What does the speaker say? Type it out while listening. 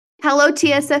Hello,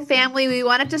 TSF family. We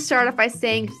wanted to start off by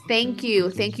saying thank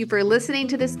you. Thank you for listening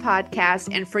to this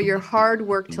podcast and for your hard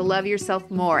work to love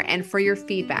yourself more and for your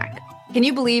feedback. Can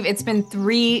you believe it's been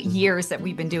 3 years that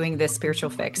we've been doing this spiritual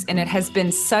fix, and it has been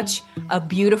such a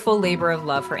beautiful labor of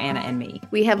love for Anna and me.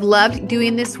 We have loved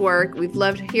doing this work. We've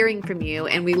loved hearing from you,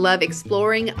 and we love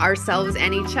exploring ourselves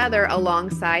and each other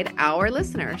alongside our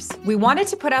listeners. We wanted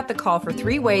to put out the call for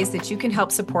 3 ways that you can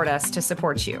help support us to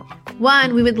support you.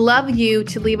 1, we would love you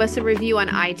to leave us a review on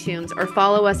iTunes or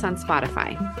follow us on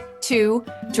Spotify. 2,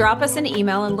 drop us an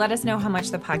email and let us know how much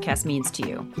the podcast means to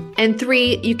you. And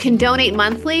 3, you can donate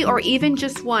monthly or even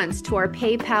just once to our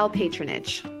PayPal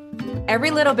patronage.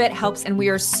 Every little bit helps, and we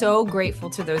are so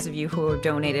grateful to those of you who have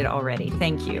donated already.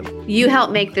 Thank you. You help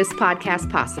make this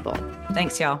podcast possible.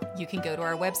 Thanks, y'all. You can go to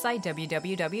our website,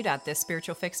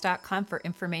 www.thisspiritualfix.com, for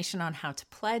information on how to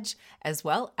pledge, as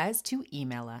well as to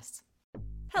email us.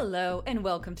 Hello, and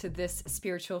welcome to This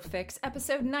Spiritual Fix,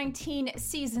 episode 19,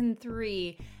 season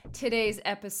 3. Today's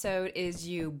episode is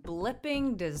You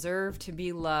Blipping Deserve to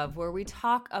Be Loved, where we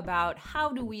talk about how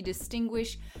do we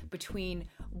distinguish between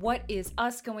what is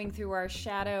us going through our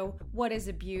shadow, what is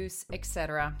abuse,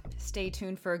 etc. Stay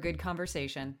tuned for a good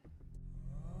conversation.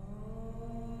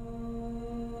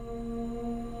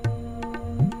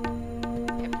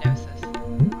 Hypnosis,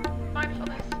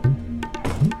 mindfulness,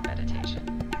 meditation,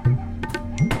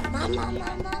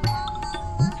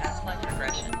 past life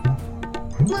regression,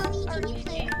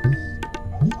 RPG,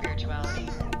 spirituality.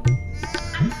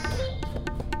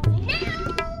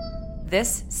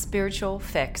 This Spiritual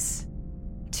Fix.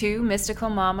 2 mystical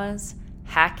mamas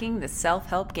hacking the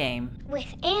self-help game.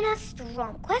 With Anna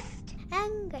Stromquist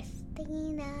and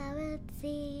Christina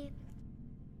Ritzy.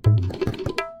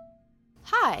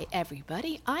 Hi,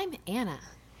 everybody. I'm Anna.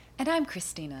 And I'm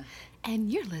Christina.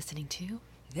 And you're listening to...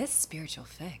 This Spiritual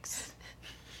Fix.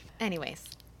 Anyways.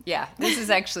 Yeah, this is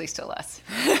actually still us.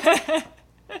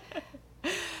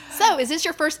 So, is this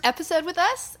your first episode with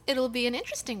us? It'll be an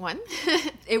interesting one.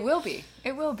 It will be.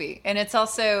 It will be. And it's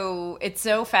so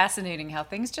fascinating how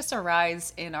things just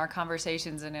arise in our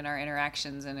conversations and in our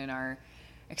interactions and in our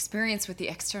experience with the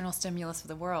external stimulus of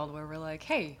the world, where we're like,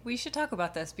 hey, we should talk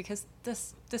about this because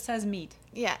this has meat.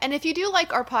 Yeah, and if you do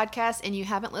like our podcast and you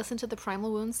haven't listened to the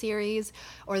Primal Wound series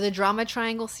or the Drama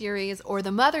Triangle series or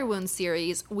the Mother Wound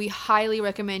series, we highly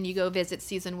recommend you go visit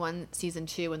season 1, season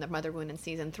 2, and the Mother Wound in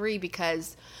season 3,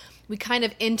 because we kind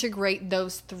of integrate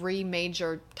those 3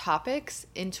 major topics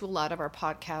into a lot of our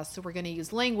podcasts. So we're going to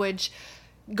use language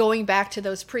going back to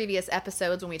those previous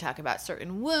episodes when we talk about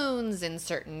certain wounds and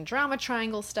certain drama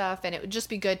triangle stuff. And it would just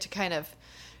be good to kind of,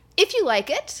 if you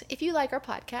like our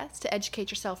podcast, to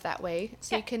educate yourself that way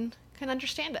so you can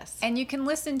understand us. And you can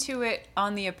listen to it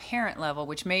on the apparent level,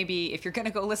 which may be, if you're going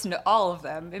to go listen to all of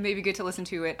them, it may be good to listen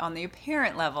to it on the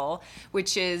apparent level,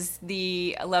 which is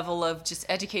the level of just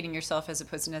educating yourself as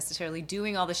opposed to necessarily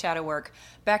doing all the shadow work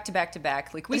back to back to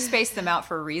back. Like, we space them out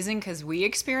for a reason because we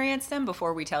experience them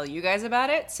before we tell you guys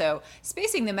about it. So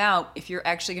spacing them out, if you're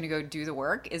actually going to go do the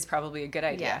work, is probably a good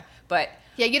idea. Yeah. But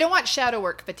yeah, you don't want shadow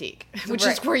work fatigue, which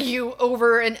Right. is where you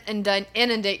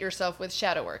inundate yourself with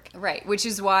shadow work. Right, which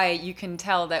is why you can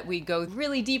tell that we go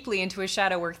really deeply into a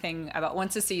shadow work thing about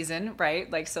once a season, right?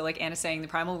 Like Anna's saying, the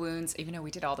primal wounds, even though we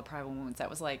did all the primal wounds, that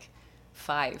was like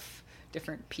 5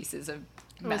 different pieces of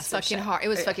It was fucking hard. It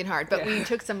was fucking hard, but we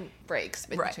took some breaks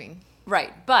in between.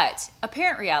 Right, but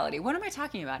apparent reality. What am I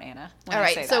talking about, Anna? When All I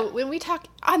right, say so that? when we talk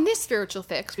on this spiritual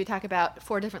fix, we talk about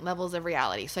 4 different levels of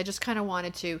reality. So I just kind of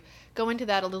wanted to go into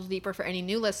that a little deeper for any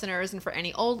new listeners and for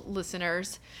any old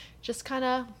listeners, just kind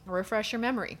of refresh your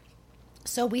memory.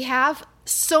 So we have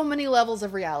so many levels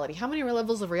of reality. How many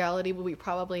levels of reality will we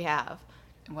probably have?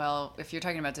 Well, if you're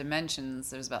talking about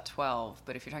dimensions, there's about 12.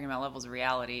 But if you're talking about levels of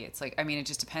reality, it's like, I mean, it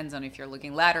just depends on if you're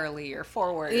looking laterally or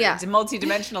forward, Yeah. or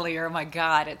multidimensionally, or, oh my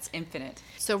God, it's infinite.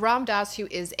 So Ram Dass, who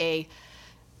is a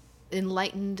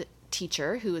enlightened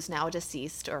teacher who is now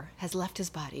deceased or has left his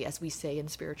body, as we say in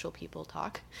spiritual people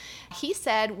talk, he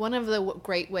said one of the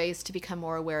great ways to become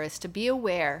more aware is to be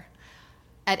aware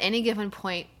at any given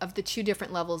point of the 2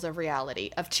 different levels of reality,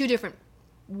 of 2 different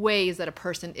ways that a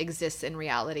person exists in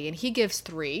reality. And he gives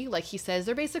 3. Like he says,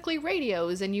 they're basically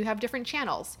radios and you have different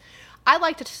channels. I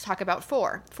like to talk about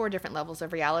 4 different levels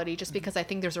of reality, just because I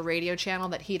think there's a radio channel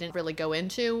that he didn't really go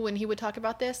into when he would talk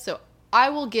about this. So I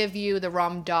will give you the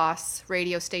Ram Dass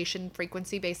radio station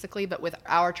frequency, basically, but with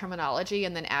our terminology,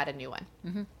 and then add a new one.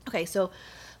 Mm-hmm. Okay, so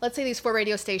let's say these 4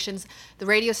 radio stations. The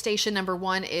radio station number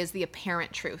 1 is the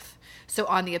apparent truth. So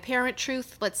on the apparent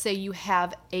truth, let's say you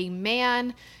have a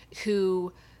man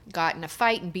who got in a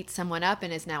fight and beat someone up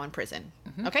and is now in prison.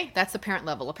 Okay, that's the parent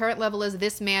level. A parent level is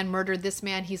this man murdered this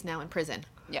man, he's now in prison.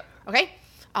 Yep. Okay?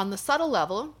 On the subtle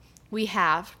level, we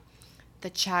have the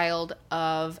child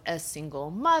of a single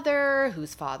mother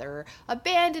whose father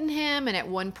abandoned him, and at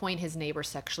one point his neighbor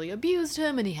sexually abused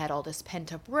him, and he had all this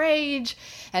pent-up rage,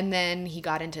 and then he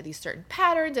got into these certain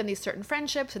patterns and these certain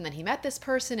friendships, and then he met this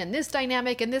person, and this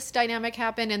dynamic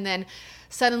happened, and then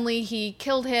suddenly he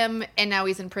killed him, and now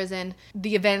he's in prison.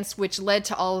 The events which led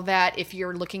to all of that, if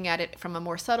you're looking at it from a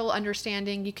more subtle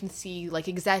understanding, you can see like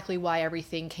exactly why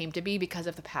everything came to be because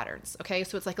of the patterns. Okay,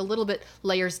 so it's like a little bit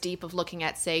layers deep of looking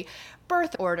at, say,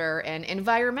 birth order and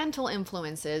environmental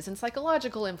influences and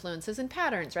psychological influences and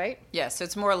patterns, right? Yeah, so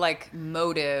it's more like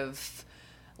motive,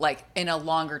 like in a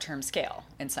longer term scale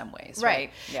in some ways,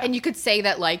 right? Yeah. And you could say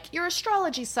that like your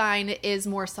astrology sign is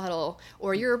more subtle,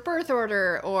 or your birth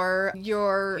order, or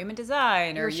your human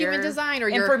design, or your human design, or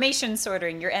your information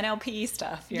sorting, your NLP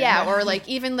stuff. Yeah, or like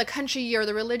even the country or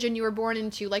the religion you were born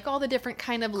into, like all the different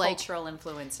kind of like cultural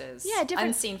influences. Yeah, different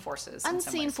unseen forces.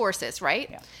 Unseen forces, right?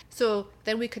 Yeah. So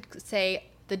then we could say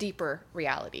the deeper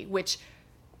reality, which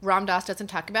Ram Dass doesn't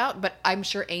talk about, but I'm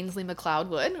sure Ainsley MacLeod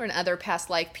would, or other past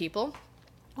life people,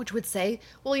 which would say,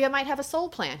 well, you might have a soul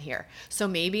plan here. So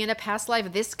maybe in a past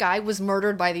life, this guy was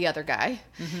murdered by the other guy.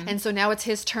 Mm-hmm. And so now it's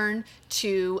his turn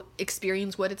to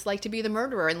experience what it's like to be the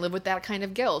murderer and live with that kind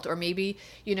of guilt. Or maybe,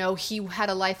 you know, he had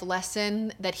a life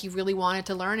lesson that he really wanted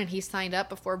to learn, and he signed up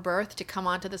before birth to come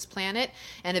onto this planet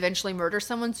and eventually murder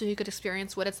someone so he could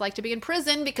experience what it's like to be in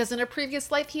prison, because in a previous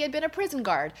life he had been a prison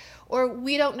guard. Or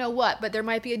we don't know what, but there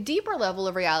might be a deeper level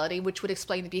of reality which would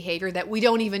explain the behavior that we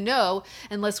don't even know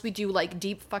unless we do like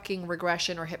deep fucking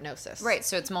regression or hypnosis. Right,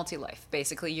 so it's multi-life.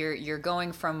 Basically, you're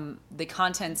going from the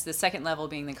contents, the second level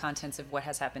being the contents of what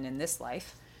has happened in this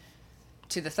life,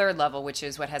 to the third level, which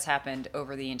is what has happened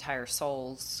over the entire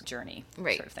soul's journey,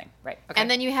 right, sort of thing. Right. Okay.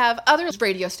 And then you have other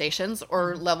radio stations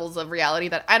or levels of reality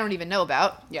that I don't even know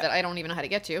about, that I don't even know how to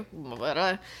get to.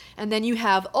 And then you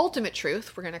have ultimate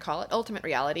truth, we're going to call it ultimate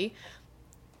reality,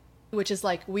 which is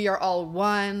like we are all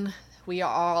one. We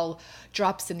are all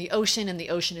drops in the ocean, and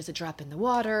the ocean is a drop in the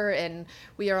water, and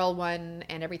we are all one,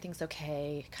 and everything's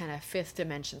okay, kind of fifth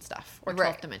dimension stuff, or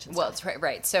 12th dimension stuff. Well, it's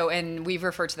right. So, and we've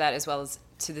referred to that as well as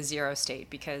to the zero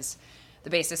state, because the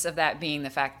basis of that being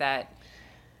the fact that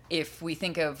if we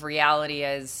think of reality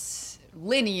as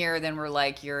linear, then we're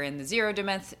like, you're in the zero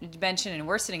dimension, and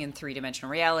we're sitting in three-dimensional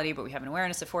reality, but we have an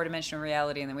awareness of four-dimensional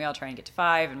reality, and then we all try and get to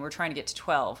 5, and we're trying to get to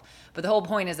 12. But the whole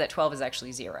point is that 12 is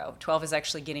actually 0. 12 is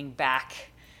actually getting back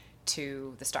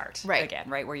to the start again,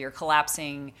 right? Where you're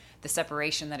collapsing the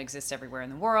separation that exists everywhere in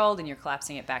the world, and you're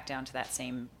collapsing it back down to that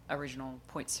same original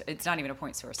point. It's not even a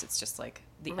point source. It's just like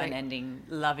the unending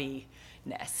loviness.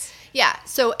 Yeah.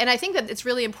 So, and I think that it's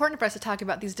really important for us to talk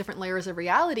about these different layers of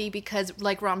reality, because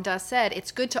like Ram Dass said,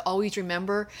 it's good to always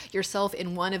remember yourself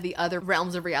in one of the other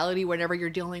realms of reality whenever you're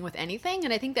dealing with anything.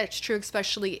 And I think that's true,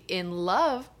 especially in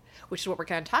love, which is what we're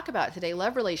going to talk about today,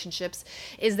 love relationships,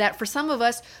 is that for some of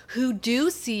us who do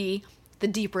see the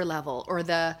deeper level or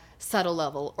the subtle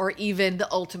level or even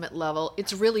the ultimate level,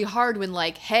 it's really hard when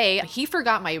like, hey, he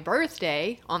forgot my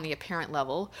birthday on the apparent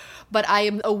level, but I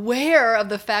am aware of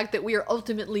the fact that we are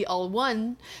ultimately all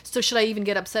one, so should I even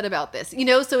get upset about this? You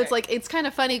know, so it's like, it's kind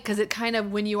of funny because it kind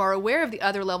of, when you are aware of the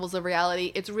other levels of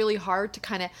reality, it's really hard to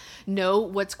kind of know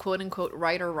what's quote unquote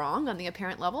right or wrong on the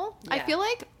apparent level. I feel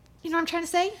like. You know what I'm trying to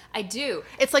say? I do.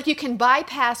 It's like you can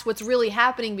bypass what's really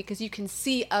happening because you can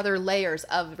see other layers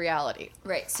of reality.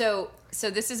 Right. So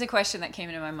this is a question that came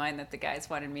into my mind that the guys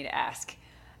wanted me to ask.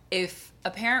 If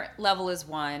apparent level is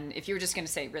 1, if you were just going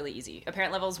to say really easy,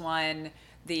 apparent level is 1,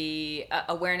 the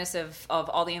awareness of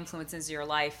all the influences in your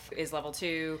life is level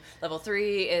 2. Level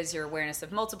 3 is your awareness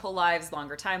of multiple lives,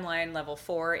 longer timeline. Level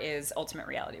 4 is ultimate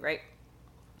reality, right?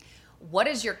 What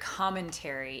is your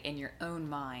commentary in your own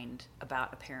mind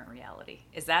about apparent reality?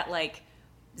 Is that like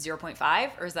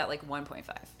 0.5 or is that like 1.5?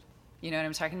 You know what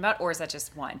I'm talking about? Or is that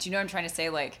just 1? Do you know what I'm trying to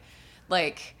say? Like,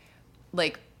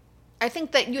 I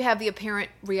think that you have the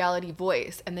apparent reality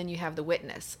voice and then you have the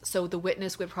witness. So the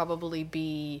witness would probably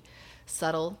be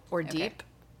subtle or deep.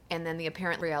 And then the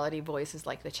apparent reality voice is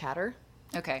like the chatter.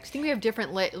 Okay. I think we have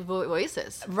different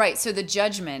voices. Right. So the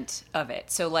judgment of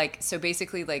it. So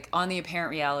basically like on the apparent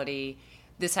reality,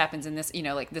 this happens in this, you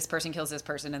know, like this person kills this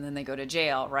person and then they go to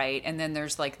jail, right? And then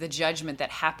there's like the judgment that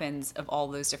happens of all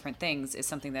those different things is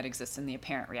something that exists in the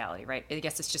apparent reality, right? I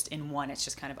guess it's just in one. It's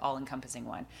just kind of all encompassing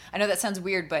one. I know that sounds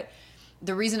weird, but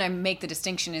the reason I make the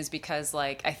distinction is because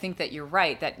like I think that you're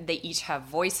right, that they each have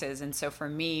voices. And so for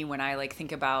me, when I like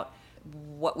think about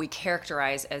what we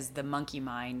characterize as the monkey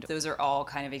mind, those are all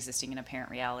kind of existing in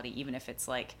apparent reality, even if it's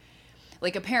like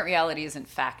like apparent reality isn't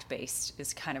fact-based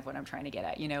is kind of what I'm trying to get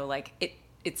at. Like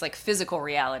it's like physical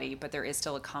reality, but there is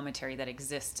still a commentary that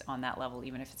exists on that level,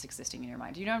 even if it's existing in your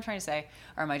mind. Do you know what I'm trying to say?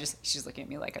 Or am I just, she's looking at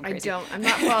me like I'm crazy. I'm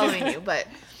not following you, but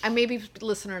maybe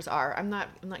listeners are. I'm not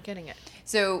getting it.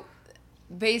 So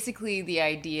basically the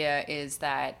idea is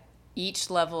that each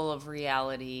level of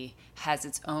reality has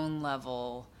its own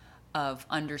level of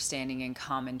understanding and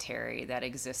commentary that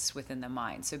exists within the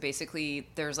mind. So basically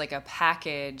there's like a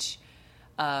package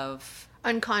of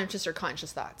unconscious or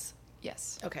conscious thoughts.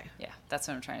 Yes. Okay. Yeah, that's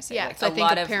what I'm trying to say. Yeah, like so I think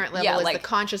lot apparent level is the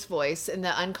conscious voice, and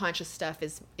the unconscious stuff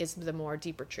is the more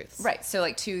deeper truths. Right. So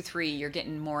like 2, 3, you're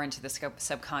getting more into the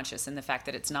subconscious and the fact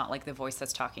that it's not like the voice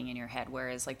that's talking in your head.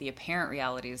 Whereas like the apparent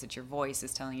reality is that your voice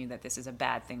is telling you that this is a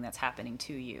bad thing that's happening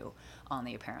to you on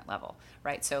the apparent level.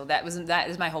 Right. So that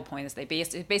is my whole point, is they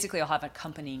basically all have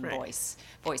accompanying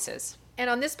voices. And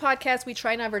on this podcast, we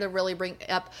try never to really bring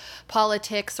up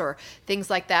politics or things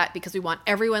like that, because we want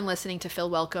everyone listening to feel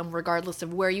welcome, regardless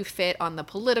of where you fit on the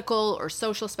political or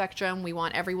social spectrum. We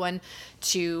want everyone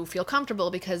to feel comfortable,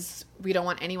 because we don't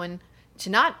want anyone to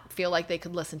not feel like they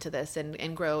could listen to this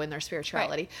and grow in their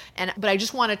spirituality. Right. But I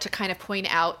just wanted to kind of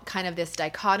point out kind of this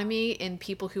dichotomy in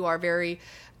people who are very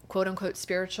quote unquote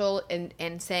spiritual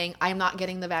and saying, I'm not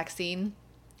getting the vaccine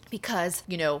because,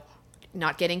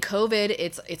 not getting COVID,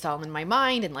 it's all in my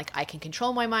mind, and like I can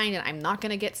control my mind, and I'm not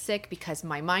going to get sick because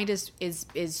my mind is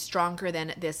stronger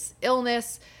than this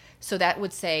illness. So that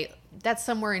would say that's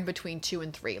somewhere in between 2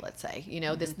 and 3, let's say,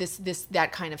 this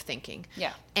that kind of thinking.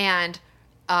 Yeah. And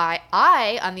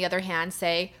I on the other hand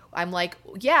say, I'm like,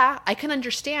 yeah, I can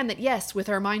understand that. Yes, with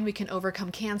our mind we can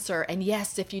overcome cancer, and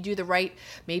yes, if you do the right,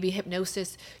 maybe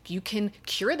hypnosis, you can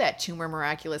cure that tumor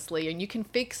miraculously, and you can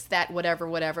fix that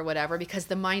whatever, because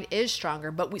the mind is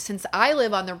stronger. But since I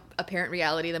live on the apparent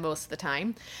reality the most of the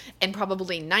time, and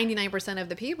probably 99% of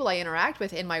the people I interact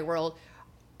with in my world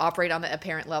operate on the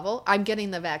apparent level, I'm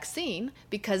getting the vaccine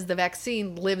because the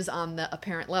vaccine lives on the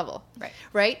apparent level.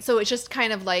 Right? So it's just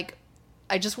kind of like,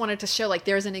 I just wanted to show, like,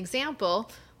 there's an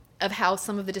example of how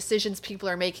some of the decisions people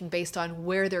are making based on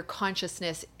where their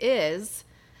consciousness is.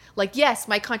 Like, yes,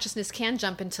 my consciousness can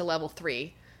jump into level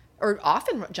 3, or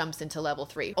often jumps into level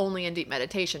 3, only in deep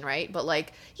meditation, right? But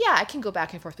like, yeah, I can go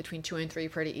back and forth between 2 and 3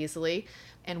 pretty easily,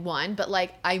 and 1. But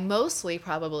like, I mostly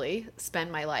probably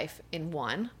spend my life in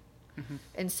 1. Mm-hmm.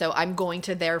 And so I'm going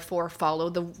to therefore follow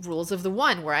the rules of the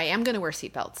 1, where I am going to wear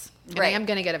seatbelts, and I am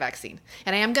going to get a vaccine,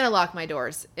 and I am going to lock my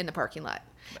doors in the parking lot.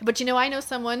 But I know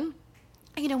someone,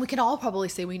 we can all probably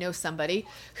say we know somebody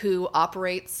who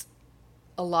operates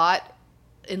a lot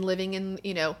in living in,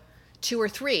 2 or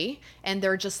 3, and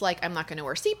they're just like, I'm not going to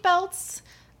wear seatbelts,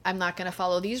 I'm not going to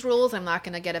follow these rules, I'm not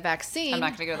going to get a vaccine, I'm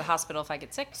not going to go to the hospital if I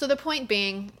get sick. So the point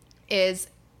being is,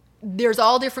 there's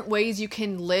all different ways you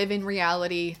can live in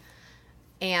reality.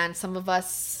 And some of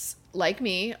us, like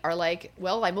me, are like,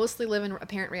 well, I mostly live in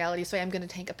apparent reality, so I am going to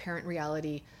take apparent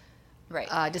reality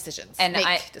decisions.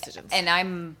 Decisions. And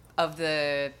I'm of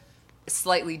the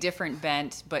slightly different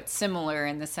bent, but similar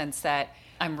in the sense that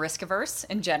I'm risk averse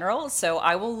in general. So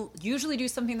I will usually do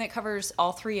something that covers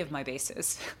all 3 of my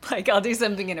bases. Like, I'll do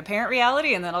something in apparent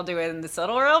reality, and then I'll do it in the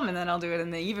subtle realm, and then I'll do it in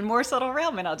the even more subtle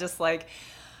realm. And I'll just like,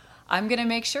 I'm going to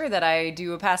make sure that I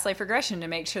do a past life regression to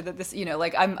make sure that this,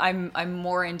 like, I'm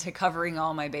more into covering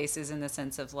all my bases in the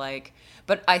sense of like,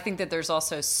 but I think that there's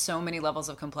also so many levels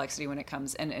of complexity when it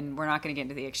comes, and we're not going to get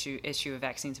into the issue of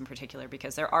vaccines in particular,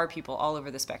 because there are people all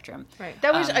over the spectrum. Right.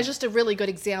 That was just a really good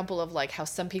example of like how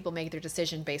some people make their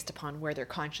decision based upon where their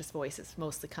conscious voice is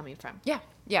mostly coming from.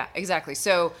 Yeah, exactly.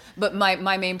 So, but my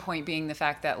main point being the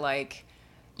fact that like,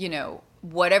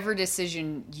 whatever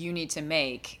decision you need to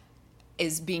make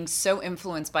is being so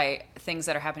influenced by things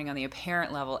that are happening on the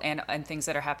apparent level and things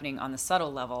that are happening on the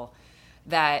subtle level,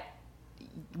 that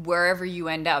wherever you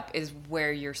end up is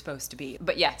where you're supposed to be.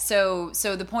 But yeah, so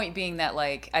the point being that,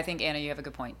 like, I think, Anna, you have a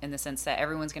good point in the sense that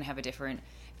everyone's going to have a different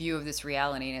view of this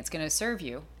reality, and it's going to serve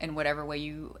you in whatever way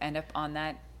you end up on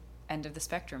that end of the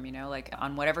spectrum, like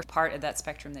on whatever part of that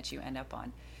spectrum that you end up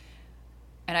on.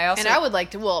 And I would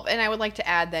like to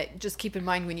add that just keep in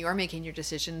mind when you are making your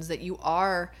decisions that you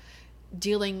are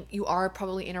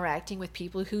probably interacting with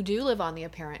people who do live on the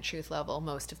apparent truth level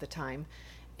most of the time,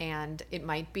 and it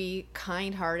might be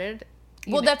kind-hearted.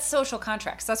 Well, that's social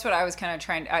contracts. That's what I was kind of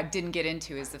I didn't get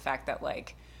into, is the fact that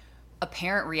like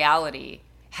apparent reality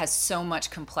has so much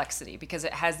complexity, because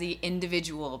it has the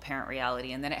individual apparent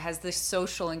reality, and then it has the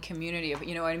social and community of,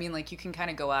 you know what I mean? Like, you can kind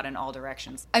of go out in all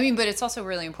directions. I mean, but it's also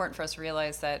really important for us to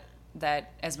realize that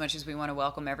as much as we want to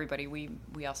welcome everybody,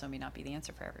 we also may not be the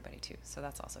answer for everybody too. So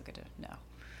that's also good to know.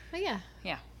 But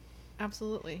yeah.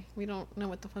 Absolutely. We don't know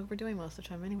what the fuck we're doing most of the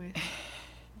time anyway.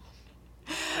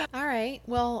 All right.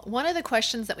 Well, one of the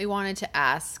questions that we wanted to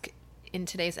ask in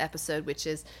today's episode, which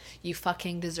is you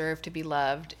fucking deserve to be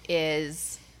loved,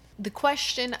 is the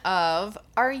question of,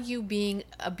 are you being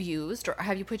abused, or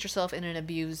have you put yourself in an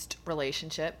abused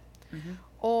relationship,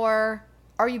 or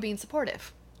are you being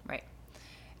supportive? Right.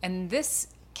 And this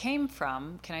came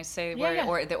from, can I say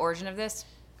Yeah. the origin of this?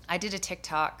 I did a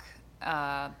TikTok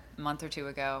a month or two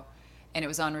ago, and it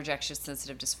was on rejection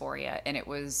sensitive dysphoria, and it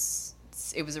was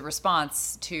a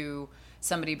response to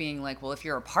somebody being like, well, if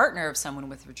you're a partner of someone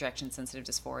with rejection sensitive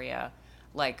dysphoria,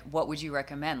 like, what would you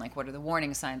recommend? Like, what are the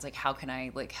warning signs? Like, how can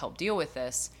I like help deal with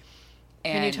this?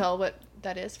 And Can you tell what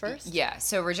that is first? Yeah.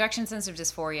 So rejection sensitive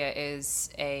dysphoria is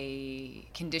a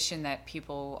condition that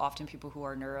people who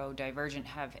are neurodivergent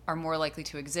are more likely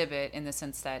to exhibit, in the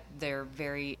sense that they're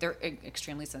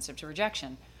extremely sensitive to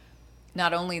rejection.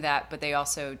 Not only that, but they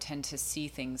also tend to see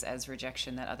things as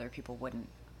rejection that other people wouldn't,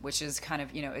 which is kind of,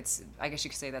 I guess you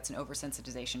could say that's an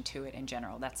oversensitization to it in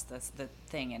general. That's the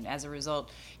thing. And as a result,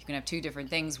 you can have two different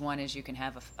things. One is you can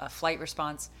have a flight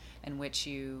response, in which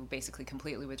you basically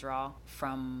completely withdraw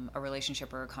from a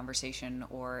relationship or a conversation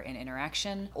or an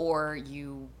interaction, or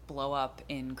you blow up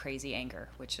in crazy anger,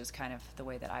 which is kind of the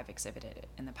way that I've exhibited it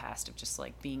in the past, of just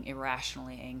like being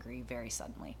irrationally angry very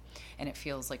suddenly. And it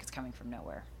feels like it's coming from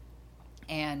nowhere.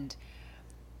 And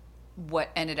what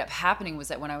ended up happening was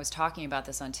that when I was talking about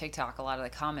this on TikTok, a lot of the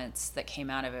comments that came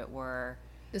out of it were,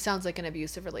 This sounds like an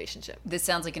abusive relationship. this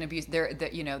sounds like an abuse.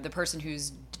 The person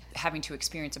who's having to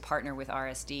experience a partner with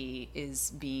RSD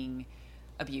is being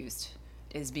abused,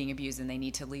 and they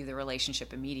need to leave the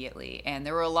relationship immediately. And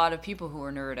there were a lot of people who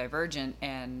are neurodivergent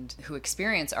and who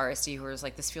experience RSD who are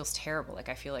like, this feels terrible. Like,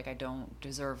 I feel like I don't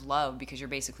deserve love, because you're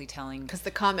basically telling... Because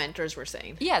the commenters were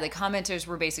saying. Yeah, the commenters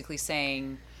were basically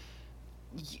saying,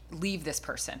 leave this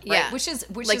person, right? Yeah. Which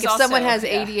like, is if also, someone has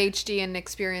ADHD and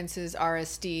experiences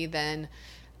RSD, then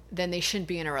they shouldn't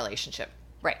be in a relationship.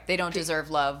 Right. They don't deserve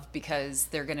love because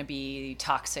they're going to be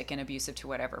toxic and abusive to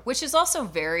whatever, which is also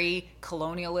very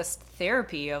colonialist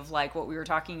therapy of like what we've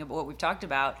talked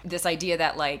about, this idea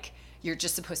that like you're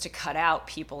just supposed to cut out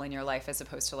people in your life, as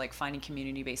opposed to like finding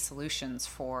community-based solutions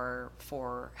for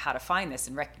how to find this,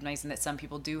 and recognizing that some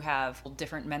people do have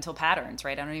different mental patterns,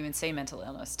 right? I don't even say mental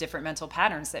illness, different mental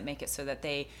patterns that make it so that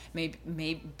they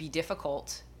may be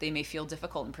difficult. They may feel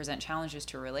difficult and present challenges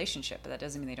to a relationship, but that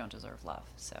doesn't mean they don't deserve love.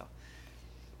 So...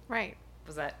 Right.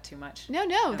 Was that too much? No,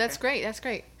 Okay. That's great. That's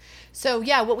great. So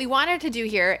yeah, what we wanted to do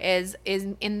here is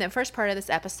in the first part of this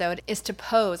episode is to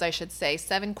pose, I should say,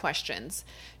 7 questions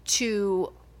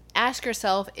to ask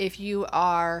yourself if you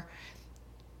are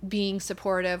being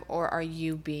supportive or are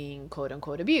you being quote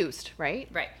unquote abused, right?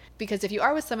 Right. Because if you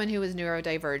are with someone who is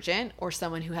neurodivergent, or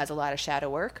someone who has a lot of shadow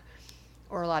work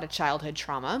or a lot of childhood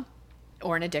trauma,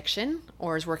 or an addiction,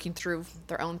 or is working through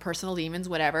their own personal demons,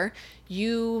 whatever,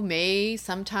 you may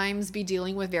sometimes be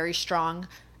dealing with very strong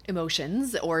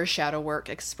emotions or shadow work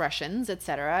expressions,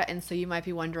 etc. And so you might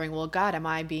be wondering, well, God, am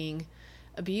I being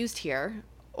abused here?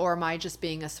 Or am I just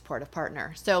being a supportive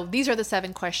partner? So these are the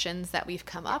 7 questions that we've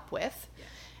come up with.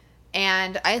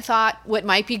 And I thought what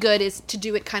might be good is to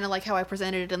do it kind of like how I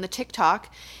presented it in the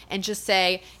TikTok, and just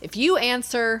say, if you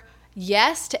answer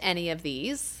yes to any of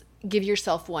these, give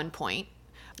yourself 1 point,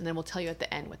 and then we'll tell you at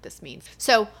the end what this means.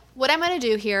 So what I'm going to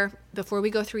do here before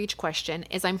we go through each question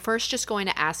is I'm first just going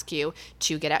to ask you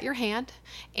to get out your hand,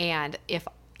 and if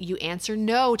you answer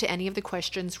no to any of the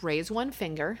questions, raise 1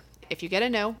 finger. If you get a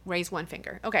no, raise 1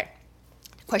 finger. Okay.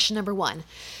 Question number 1.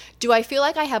 Do I feel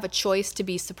like I have a choice to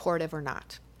be supportive or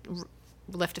not?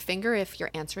 Lift a finger if your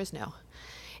answer is no.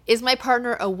 Is my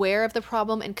partner aware of the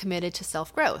problem and committed to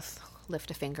self-growth?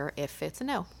 Lift a finger if it's a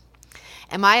no.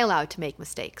 Am I allowed to make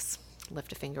mistakes?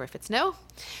 Lift a finger if it's no.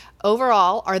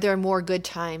 Overall, are there more good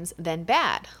times than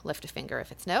bad? Lift a finger if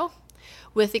it's no.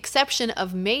 With the exception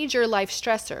of major life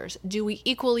stressors, do we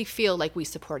equally feel like we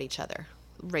support each other?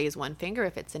 Raise 1 finger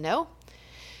if it's a no.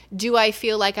 Do I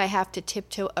feel like I have to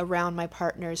tiptoe around my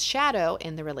partner's shadow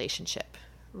in the relationship?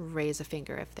 Raise a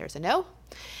finger if there's a no.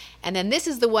 And then this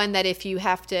is the one that if you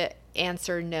have to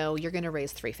answer no, you're going to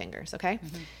raise 3 fingers, okay?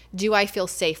 Mm-hmm. Do I feel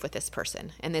safe with this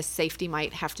person? And this safety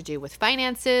might have to do with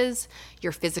finances,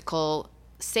 your physical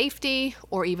safety,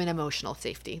 or even emotional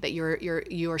safety, that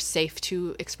you're safe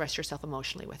to express yourself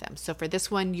emotionally with them. So for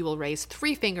this one, you will raise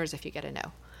 3 fingers if you get a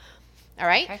no. All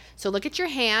right? Okay. So look at your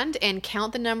hand and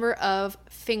count the number of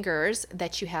fingers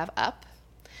that you have up.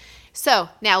 So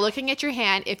now looking at your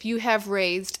hand, if you have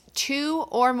raised 2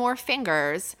 or more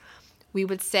fingers, we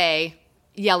would say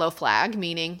yellow flag,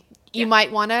 meaning You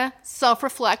might want to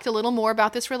self-reflect a little more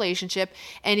about this relationship.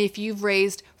 And if you've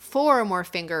raised 4 or more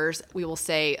fingers, we will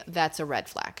say that's a red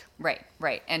flag.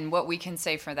 Right. And what we can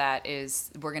say for that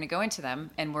is we're going to go into them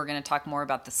and we're going to talk more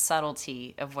about the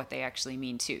subtlety of what they actually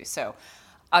mean too. So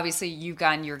obviously you've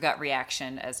gotten your gut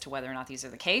reaction as to whether or not these are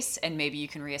the case, and maybe you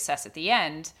can reassess at the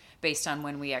end based on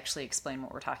when we actually explain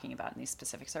what we're talking about in these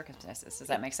specific circumstances. Does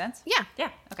that make sense? Yeah.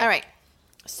 Okay. All right.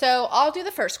 So I'll do the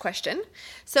first question.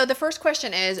 So the first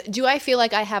question is, do I feel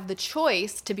like I have the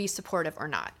choice to be supportive or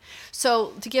not?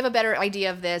 So to give a better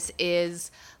idea of this is,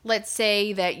 let's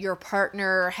say that your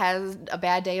partner has a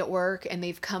bad day at work and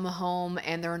they've come home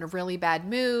and they're in a really bad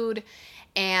mood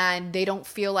and they don't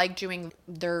feel like doing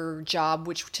their job,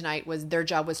 which tonight was their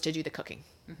job was to do the cooking.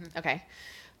 Okay.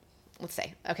 Let's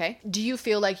say, okay. Do you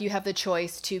feel like you have the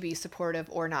choice to be supportive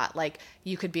or not? Like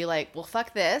you could be like, well,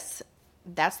 fuck this.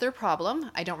 That's their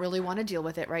problem. I don't really want to deal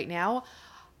with it right now.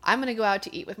 I'm going to go out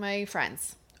to eat with my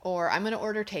friends, or I'm going to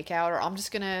order takeout, or I'm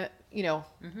just going to,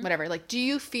 whatever. Like, do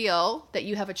you feel that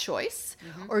you have a choice,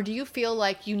 or do you feel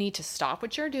like you need to stop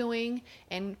what you're doing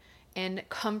and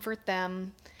comfort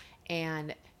them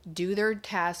and do their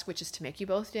task, which is to make you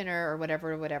both dinner or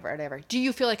whatever. Do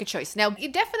you feel like a choice? Now,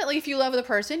 definitely, if you love the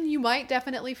person, you might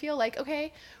definitely feel like,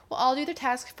 okay, well, I'll do the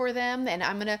task for them and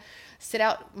I'm going to sit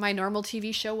out my normal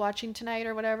TV show watching tonight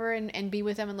or whatever and be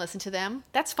with them and listen to them.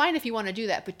 That's fine if you want to do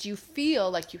that, but do you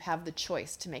feel like you have the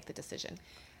choice to make the decision?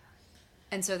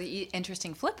 And so the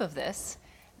interesting flip of this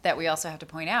that we also have to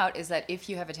point out is that if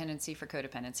you have a tendency for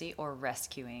codependency or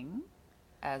rescuing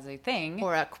as a thing,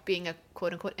 or being a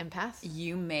quote-unquote empath,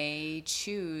 you may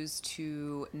choose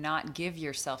to not give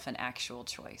yourself an actual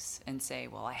choice and say,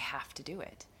 well, I have to do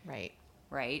it.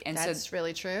 Right. And that's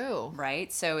really true.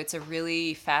 Right. So it's a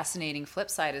really fascinating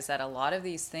flip side is that a lot of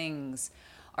these things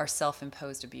are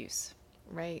self-imposed abuse.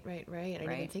 Right. I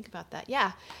didn't even think about that.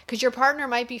 Yeah. Because your partner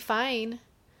might be fine.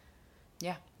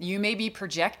 Yeah. You may be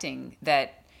projecting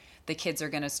that the kids are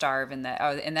going to starve and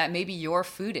that may be your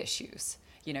food issues.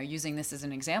 Using this as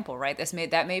an example, right?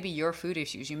 That may be your food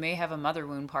issues. You may have a mother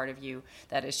wound part of you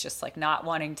that is just like not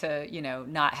wanting to,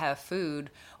 not have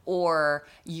food, or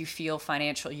you feel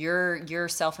you're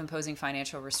self-imposing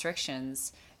financial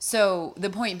restrictions. So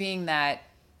the point being that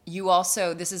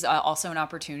this is also an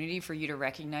opportunity for you to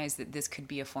recognize that this could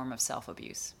be a form of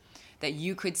self-abuse. That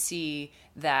you could see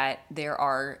that there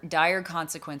are dire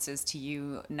consequences to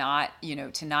you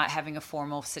to not having a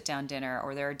formal sit-down dinner,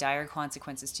 or there are dire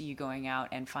consequences to you going out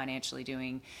and financially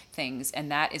doing things.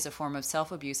 And that is a form of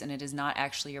self-abuse, and it is not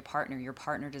actually your partner. Your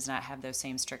partner does not have those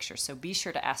same strictures. So be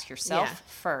sure to ask yourself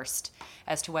first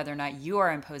as to whether or not you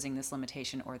are imposing this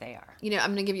limitation or they are. I'm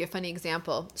going to give you a funny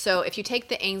example. So if you take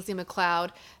the Ainsley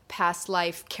MacLeod past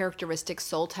life characteristic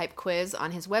soul type quiz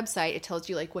on his website, it tells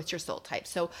you like what's your soul type.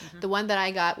 So the one that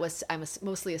I got was I'm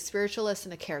mostly a spiritualist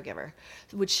and a caregiver,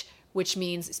 which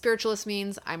means spiritualist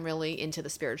means I'm really into the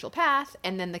spiritual path,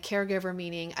 and then the caregiver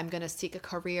meaning I'm going to seek a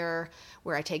career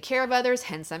where I take care of others,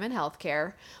 hence I'm in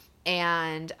healthcare.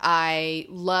 And I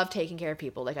love taking care of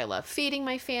people. Like I love feeding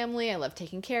my family, I love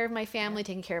taking care of my family,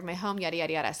 taking care of my home, yada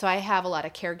yada yada. So I have a lot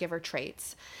of caregiver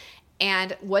traits.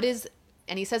 And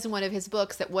he says in one of his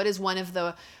books that what is one of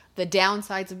the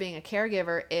downsides of being a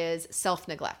caregiver is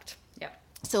self-neglect. Yeah.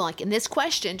 So like in this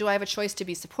question, do I have a choice to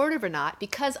be supportive or not?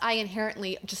 Because I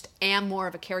inherently just am more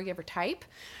of a caregiver type,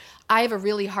 I have a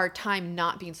really hard time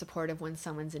not being supportive when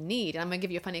someone's in need. And I'm going to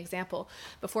give you a funny example.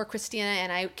 Before Christina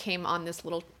and I came on this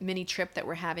little mini trip that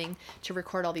we're having to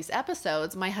record all these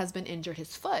episodes, my husband injured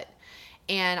his foot.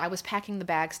 And I was packing the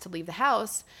bags to leave the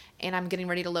house, and I'm getting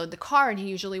ready to load the car, and he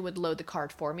usually would load the car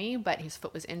for me, but his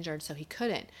foot was injured, so he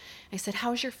couldn't. I said,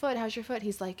 how's your foot?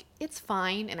 He's like, it's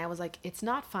fine. And I was like, it's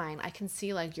not fine. I can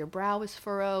see like your brow is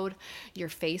furrowed, your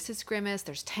face is grimaced,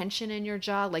 there's tension in your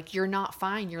jaw. Like, you're not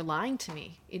fine. You're lying to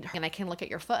me. And I can look at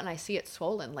your foot, and I see it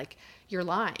swollen. Like, you're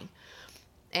lying.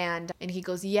 And he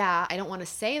goes, yeah, I don't want to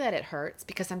say that it hurts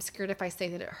because I'm scared if I say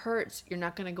that it hurts, you're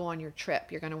not going to go on your trip.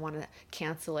 You're going to want to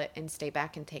cancel it and stay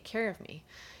back and take care of me,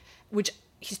 which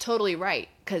he's totally right,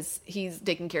 because he's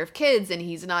taking care of kids and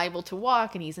he's not able to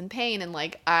walk and he's in pain. And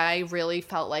like, I really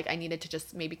felt like I needed to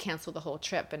just maybe cancel the whole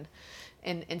trip and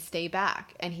stay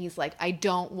back. And he's like, I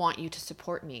don't want you to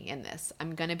support me in this.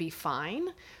 I'm going to be fine.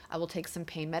 I will take some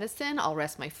pain medicine. I'll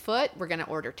rest my foot. We're going to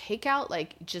order takeout.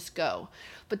 Like, just go.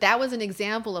 But that was an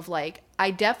example of like, I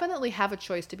definitely have a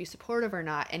choice to be supportive or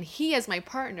not. And he, as my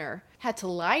partner, had to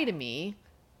lie to me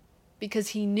because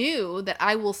he knew that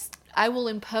I will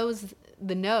impose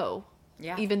the no,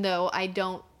 even though I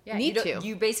don't need to.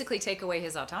 You basically take away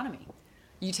his autonomy.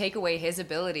 You take away his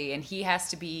ability, and he has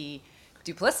to be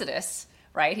duplicitous,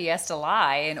 right? He has to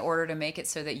lie in order to make it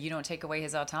so that you don't take away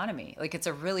his autonomy. Like, it's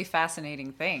a really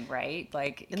fascinating thing, right?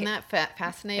 Like, Isn't that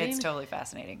fascinating? it's totally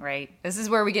fascinating, right? This is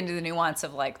where we get into the nuance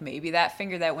of like, maybe that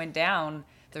finger that went down,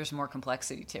 there's more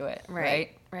complexity to it,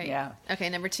 right? Right. Yeah. Okay,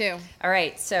 number 2. All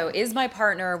right. So, is my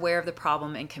partner aware of the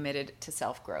problem and committed to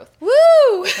self-growth?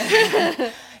 Woo!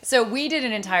 So, we did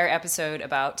an entire episode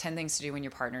about 10 things to do when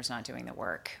your partner's not doing the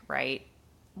work, right?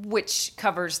 Which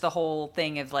covers the whole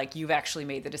thing of like, you've actually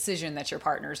made the decision that your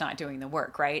partner's not doing the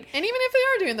work, right? And even if they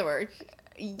are doing the work.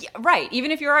 Yeah, right.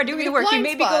 Even if you are doing Maybe the work, you blind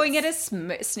may be spots. going at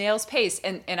a snail's pace.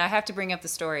 And I have to bring up the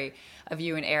story of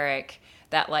you and Eric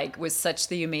that like was such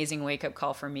the amazing wake-up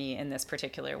call for me in this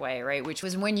particular way, right? Which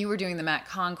was when you were doing the Matt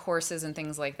Kahn courses and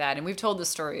things like that. And we've told the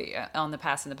story on the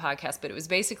past in the podcast, but it was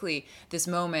basically this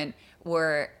moment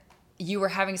where you were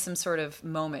having some sort of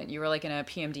moment. You were like in a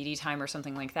PMDD time or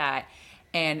something like that.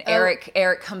 And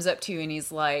Eric comes up to you and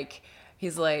he's like,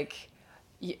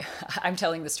 I'm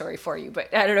telling the story for you,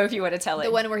 but I don't know if you want to tell it.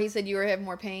 The one where he said you were having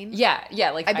more pain? Yeah.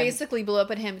 Like I basically blew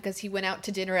up at him because he went out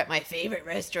to dinner at my favorite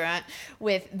restaurant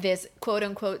with this quote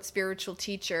unquote spiritual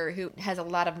teacher who has a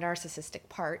lot of narcissistic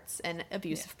parts and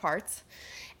abusive parts.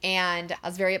 And I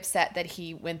was very upset that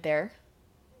he went there.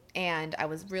 And I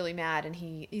was really mad. And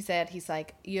he said, he's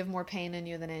like, you have more pain in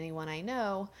you than anyone I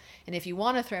know. And if you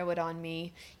want to throw it on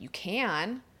me, you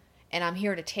can. And I'm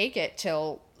here to take it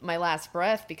till my last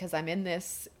breath because I'm in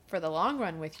this for the long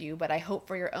run with you. But I hope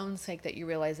for your own sake that you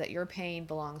realize that your pain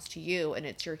belongs to you and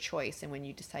it's your choice. And when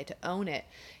you decide to own it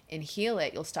and heal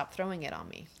it, you'll stop throwing it on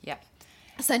me. Yeah.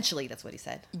 Essentially, that's what he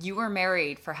said. You were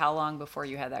married for how long before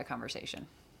you had that conversation?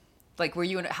 Like,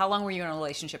 how long were you in a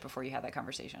relationship before you had that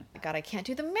conversation? God, I can't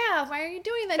do the math. Why are you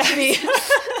doing that to me?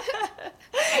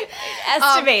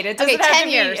 Estimate. It doesn't have 10 to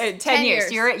be years. 10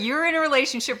 years. You're in a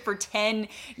relationship for 10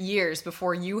 years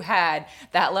before you had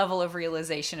that level of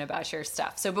realization about your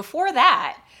stuff. So before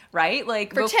that, right?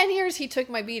 Like For 10 years, he took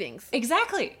my beatings.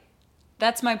 Exactly.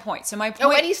 That's my point. So my point.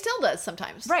 Oh, and he still does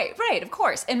sometimes. Right, of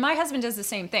course. And my husband does the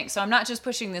same thing. So I'm not just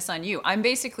pushing this on you. I'm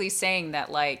basically saying that,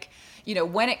 like, you know,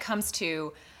 when it comes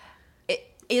to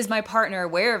is my partner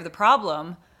aware of the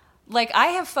problem? Like, I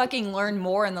have fucking learned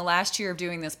more in the last year of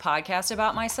doing this podcast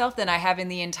about myself than I have in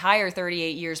the entire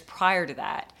 38 years prior to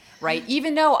that, right?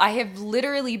 Even though I have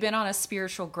literally been on a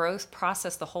spiritual growth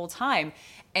process the whole time.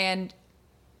 And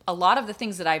a lot of the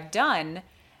things that I've done,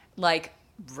 like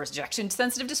rejection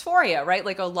sensitive dysphoria, right?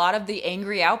 Like a lot of the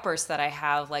angry outbursts that I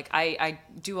have, like I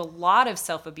do a lot of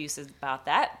self-abuse about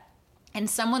that. And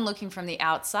someone looking from the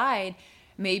outside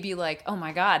may be like, oh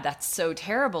my God, that's so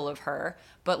terrible of her.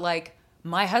 But like,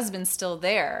 my husband's still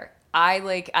there. And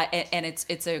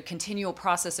it's a continual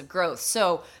process of growth.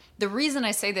 So the reason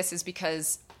I say this is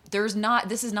because this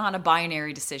is not a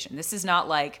binary decision. This is not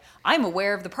like, I'm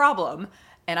aware of the problem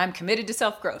and I'm committed to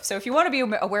self-growth. So if you want to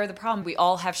be aware of the problem, we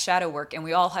all have shadow work and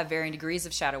we all have varying degrees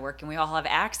of shadow work and we all have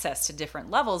access to different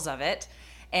levels of it.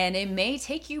 And it may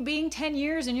take you being 10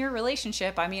 years in your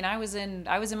relationship. I mean, I was in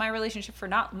my relationship for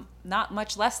not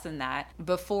much less than that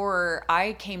before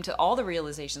I came to all the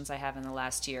realizations I have in the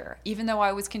last year, even though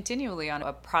I was continually on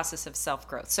a process of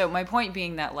self-growth. So my point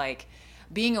being that, like,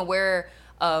 being aware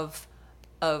of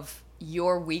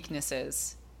your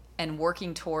weaknesses and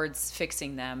working towards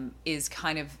fixing them is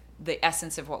kind of the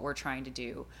essence of what we're trying to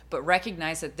do. But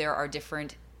recognize that there are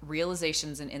different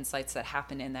realizations and insights that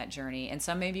happen in that journey, and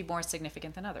some may be more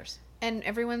significant than others. And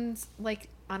everyone's like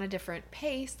on a different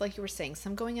pace, like you were saying,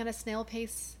 some going at a snail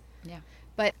pace. Yeah.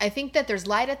 But I think that there's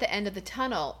light at the end of the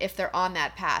tunnel if they're on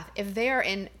that path. If they are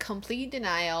in complete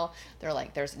denial, they're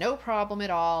like, there's no problem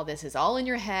at all. This is all in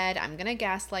your head. I'm going to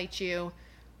gaslight you.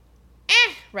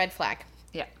 Red flag.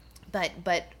 Yeah.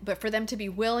 But for them to be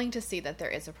willing to see that there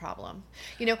is a problem.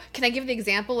 You know, can I give the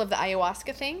example of the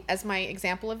ayahuasca thing as my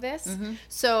example of this? Mm-hmm.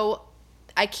 So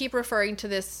I keep referring to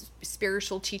this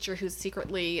spiritual teacher who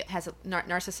secretly has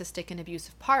narcissistic and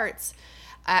abusive parts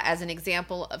as an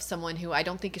example of someone who I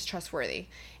don't think is trustworthy.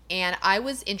 And I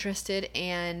was interested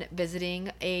in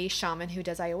visiting a shaman who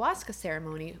does ayahuasca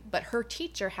ceremony, but her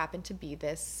teacher happened to be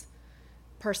this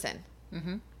person.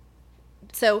 Mm-hmm.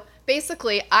 So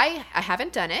basically, I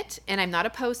haven't done it, and I'm not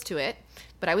opposed to it,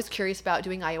 but I was curious about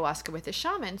doing ayahuasca with a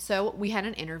shaman. So we had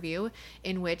an interview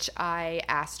in which I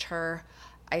asked her,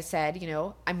 I said, you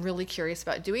know, I'm really curious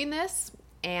about doing this,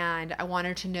 and I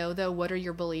wanted to know, though, what are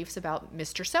your beliefs about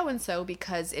Mr. So-and-so,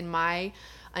 because in my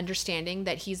understanding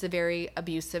that he's a very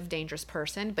abusive, dangerous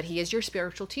person, but he is your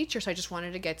spiritual teacher, so I just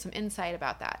wanted to get some insight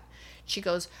about that. She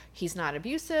goes, he's not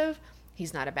abusive,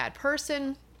 he's not a bad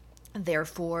person,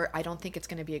 therefore, I don't think it's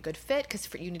going to be a good fit because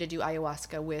you need to do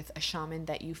ayahuasca with a shaman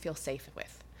that you feel safe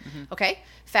with. Mm-hmm. Okay?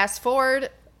 Fast forward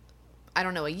I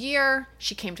don't know, a year,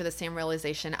 she came to the same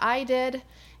realization I did.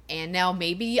 And now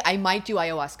maybe I might do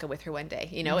ayahuasca with her one day,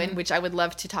 you know, in which I would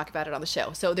love to talk about it on the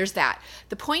show. So there's that.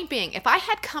 The point being, if I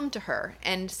had come to her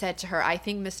and said to her, I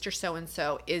think Mr.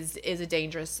 So-and-so is a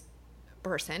dangerous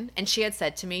person, and she had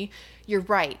said to me, you're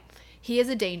right. He is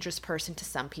a dangerous person to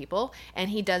some people,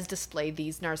 and he does display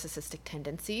these narcissistic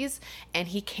tendencies, and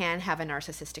he can have a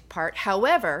narcissistic part.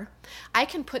 However, I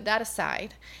can put that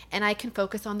aside, and I can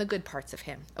focus on the good parts of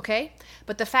him, okay?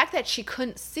 But the fact that she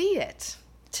couldn't see it,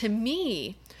 to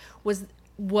me,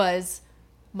 was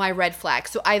my red flag.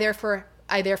 So I therefore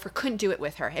couldn't do it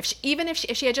with her. If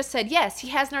she had just said, yes, he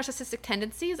has narcissistic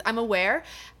tendencies, I'm aware,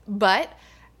 but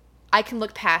I can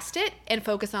look past it and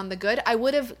focus on the good. I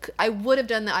would have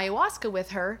done the ayahuasca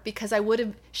with her, because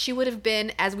she would have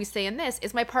been, as we say in this,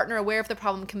 is my partner aware of the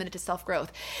problem, committed to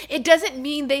self-growth. It doesn't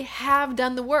mean they have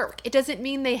done the work. It doesn't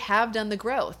mean they have done the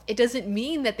growth. It doesn't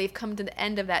mean that they've come to the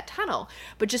end of that tunnel.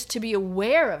 But just to be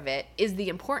aware of it is the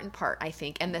important part, I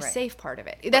think, and the safe part of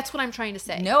it. That's what I'm trying to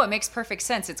say. No, it makes perfect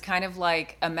sense. It's kind of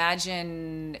like,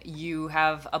 imagine you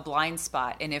have a blind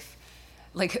spot, and if,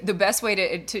 like, the best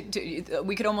way to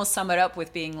we could almost sum it up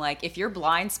with being like, if your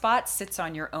blind spot sits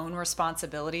on your own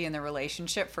responsibility in the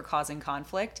relationship for causing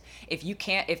conflict, if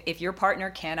your partner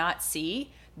cannot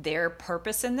see their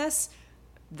purpose in this,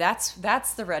 that's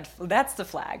the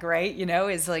flag, right? You know,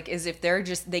 is if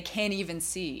they can't even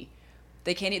see,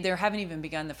 they haven't even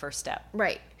begun the first step.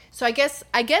 Right. So I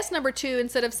guess number 2,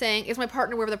 instead of saying, is my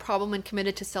partner aware of the problem and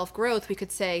committed to self-growth, we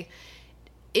could say,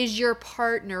 is your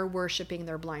partner worshiping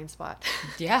their blind spot?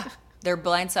 Yeah, their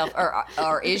blind self,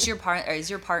 or does your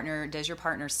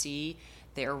partner see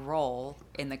their role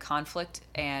in the conflict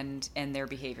and their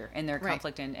behavior, and their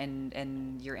conflict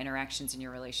and your interactions in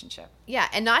your relationship? Yeah,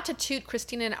 and not to toot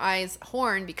Christina and I's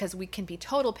horn, because we can be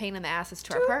total pain in the asses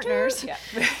to our partners. Yeah.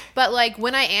 But like,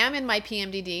 when I am in my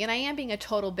PMDD and I am being a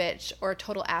total bitch or a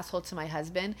total asshole to my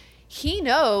husband, he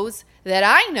knows that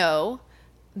I know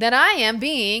that I am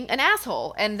being an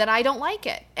asshole and that I don't like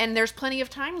it. And there's plenty of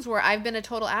times where I've been a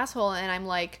total asshole and I'm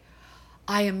like,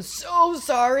 I am so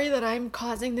sorry that I'm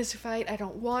causing this fight. I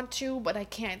don't want to, but I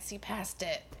can't see past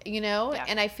it, you know? Yeah.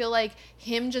 And I feel like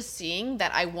him just seeing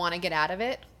that I want to get out of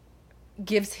it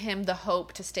gives him the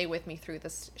hope to stay with me through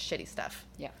this shitty stuff.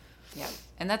 Yeah. Yeah.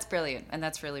 And that's brilliant. And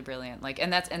that's really brilliant. Like,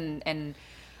 and that's, and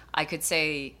I could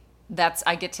say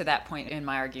I get to that point in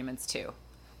my arguments too,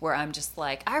 where I'm just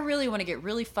like, I really want to get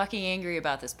really fucking angry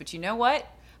about this. But you know what?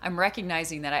 I'm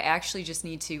recognizing that I actually just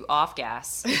need to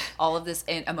off-gas all of this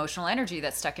emotional energy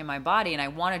that's stuck in my body, and I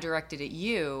want to direct it at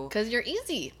you. Because you're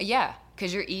easy. Yeah,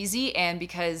 because you're easy, and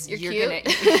because you're cute.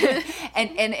 Gonna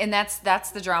and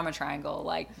that's the drama triangle.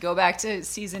 Like, go back to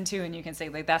season 2 and you can say,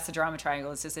 like, that's the drama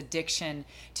triangle. It's this addiction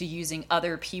to using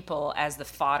other people as the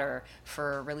fodder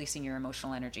for releasing your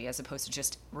emotional energy, as opposed to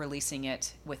just releasing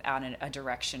it without a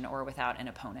direction or without an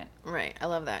opponent. Right. I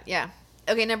love that. Yeah.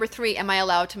 Okay, number 3, am I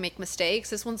allowed to make mistakes?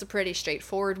 This one's a pretty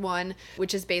straightforward one,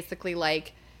 which is basically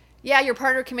like, yeah, your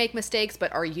partner can make mistakes,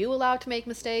 but are you allowed to make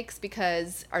mistakes?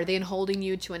 Because are they holding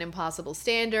you to an impossible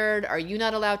standard? Are you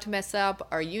not allowed to mess up?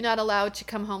 Are you not allowed to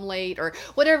come home late? Or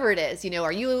whatever it is, you know,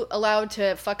 are you allowed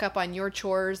to fuck up on your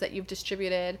chores that you've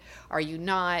distributed? Are you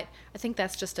not? I think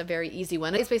that's just a very easy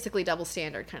one. It's basically double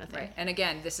standard kind of thing. Right. And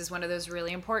again, this is one of those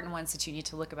really important ones that you need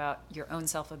to look about your own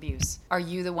self-abuse. Are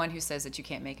you the one who says that you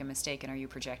can't make a mistake, and are you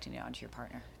projecting it onto your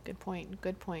partner? Good point.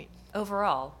 Good point.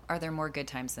 Overall, are there more good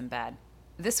times than bad?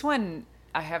 This one,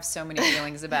 I have so many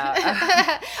feelings about.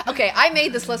 Okay, I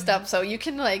made this list up, so you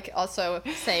can like also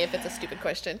say if it's a stupid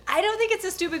question. I don't think it's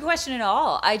a stupid question at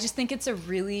all. I just think it's a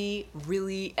really,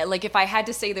 really, like, if I had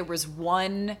to say there was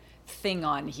one thing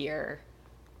on here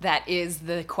that is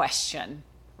the question,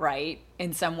 right?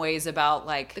 In some ways about,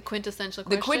 like, the quintessential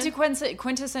question. The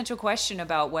quintessential question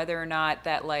about whether or not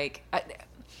that, like,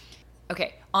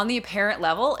 okay, on the apparent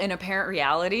level, in apparent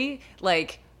reality,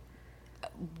 like,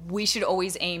 we should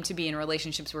always aim to be in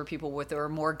relationships where people are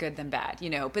more good than bad, you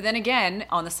know. But then again,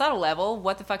 on the subtle level,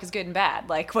 what the fuck is good and bad?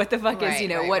 Like, what the fuck is, you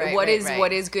know, what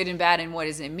is good and bad, and what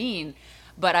does it mean?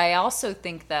 But I also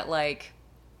think that like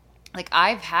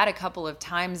I've had a couple of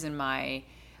times in my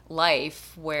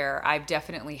life where I've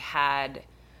definitely had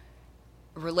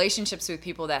relationships with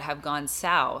people that have gone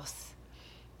south.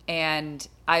 And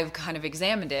I've kind of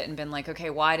examined it and been like, okay,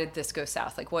 why did this go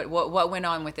south? Like, what went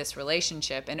on with this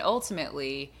relationship? And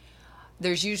ultimately,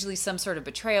 there's usually some sort of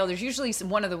betrayal. There's usually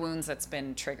one of the wounds that's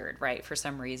been triggered, right, for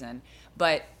some reason.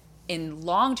 But in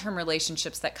long-term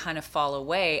relationships that kind of fall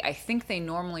away, I think they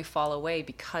normally fall away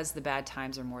because the bad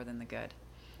times are more than the good,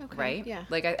 okay, right? Yeah.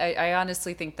 Like, I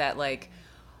honestly think that, like,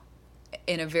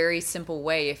 in a very simple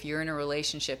way, if you're in a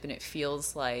relationship and it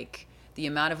feels like the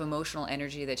amount of emotional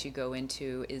energy that you go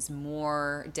into is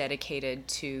more dedicated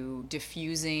to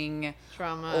diffusing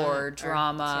Drama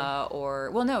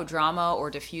or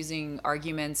diffusing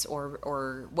arguments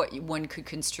or what one could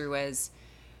construe as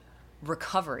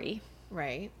recovery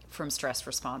Right. from stress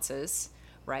responses,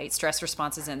 right? Stress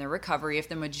responses and their recovery. If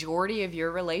the majority of your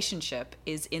relationship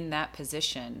is in that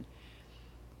position,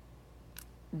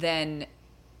 then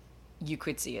you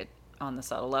could see it on the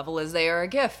subtle level as they are a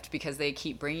gift because they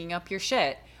keep bringing up your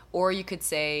shit. Or you could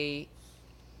say,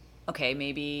 okay,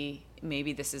 maybe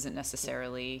this isn't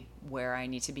necessarily where I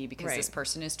need to be because this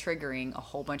person is triggering a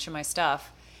whole bunch of my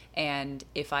stuff. And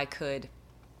if I could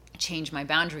change my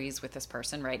boundaries with this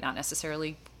person, right? Not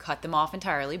necessarily cut them off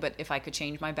entirely, but if I could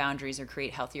change my boundaries or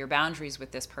create healthier boundaries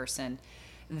with this person,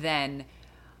 then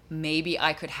maybe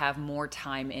I could have more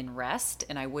time in rest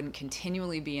and I wouldn't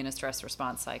continually be in a stress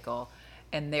response cycle.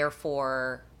 And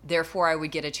therefore I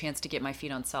would get a chance to get my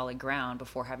feet on solid ground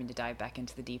before having to dive back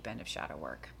into the deep end of shadow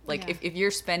work. Like if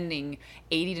you're spending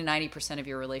 80 to 90% of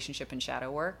your relationship in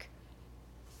shadow work,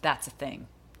 that's a thing.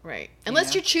 Right.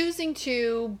 Unless you're choosing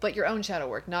to, but your own shadow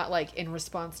work, not like in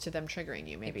response to them triggering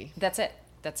you, maybe. That's it.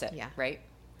 Yeah. Right?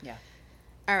 Yeah.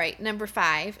 All right. Number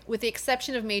 5, with the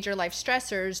exception of major life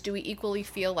stressors, do we equally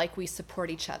feel like we support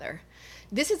each other?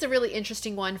 This is a really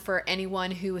interesting one for anyone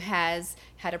who has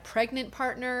had a pregnant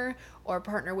partner or a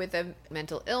partner with a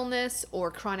mental illness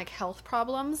or chronic health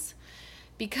problems,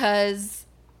 because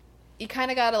you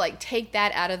kind of got to like take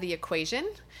that out of the equation,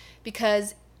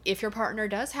 because if your partner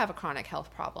does have a chronic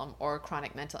health problem or a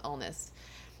chronic mental illness,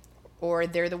 or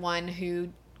they're the one who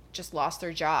just lost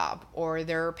their job or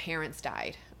their parents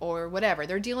died or whatever,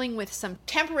 they're dealing with some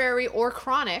temporary or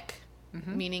chronic,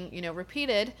 meaning,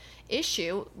 repeated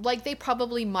issue, like they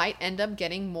probably might end up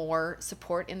getting more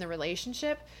support in the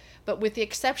relationship. But with the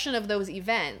exception of those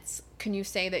events, can you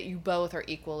say that you both are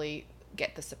equally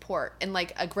get the support? And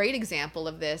like a great example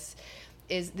of this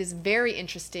is this very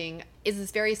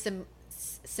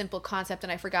simple concept,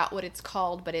 and I forgot what it's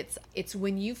called, but it's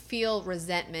when you feel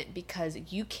resentment because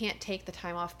you can't take the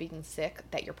time off being sick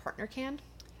that your partner can.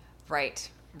 Right.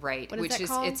 What is Which that is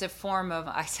called? it's a form of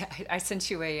I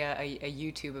sent you a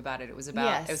YouTube about it. It was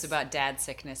about dad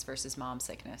sickness versus mom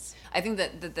sickness. I think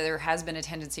that there has been a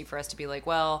tendency for us to be like,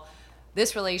 well,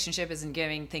 this relationship isn't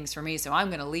giving things for me, so I'm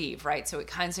going to leave, right? So it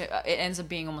ends up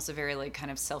being almost a very like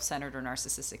kind of self-centered or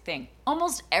narcissistic thing.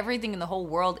 Almost everything in the whole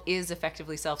world is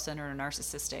effectively self-centered or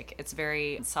narcissistic. It's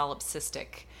very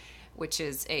solipsistic, which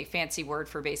is a fancy word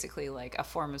for basically like a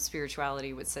form of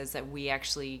spirituality which says that we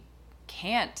actually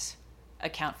can't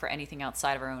account for anything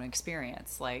outside of our own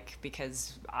experience. Like,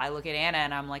 because I look at Anna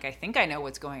and I'm like, I think I know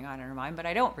what's going on in her mind, but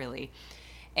I don't really.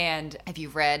 And if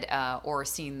you've read or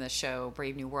seen the show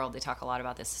Brave New World, they talk a lot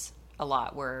about this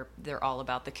where they're all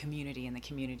about the community, and the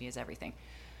community is everything.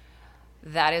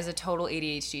 That is a total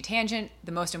ADHD tangent.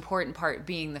 The most important part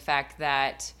being the fact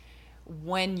that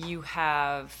when you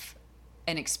have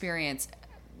an experience,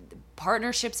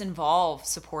 partnerships involve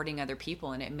supporting other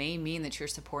people, and it may mean that you're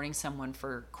supporting someone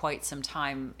for quite some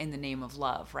time in the name of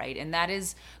love, right? And that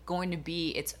is going to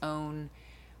be its own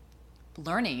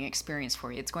learning experience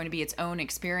for you. It's going to be its own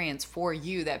experience for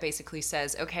you that basically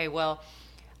says, okay, well,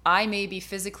 I may be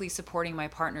physically supporting my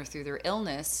partner through their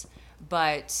illness,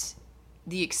 but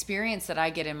the experience that I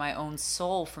get in my own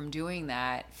soul from doing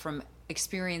that, from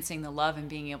experiencing the love and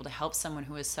being able to help someone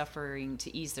who is suffering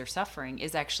to ease their suffering,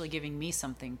 is actually giving me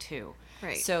something too.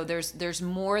 Right. So there's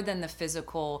more than the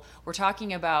physical. We're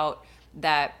talking about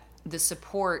that the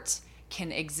support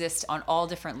can exist on all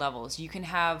different levels. You can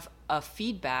have a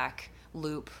feedback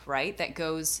loop, right,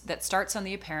 that starts on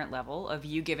the apparent level of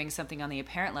you giving something on the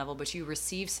apparent level, but you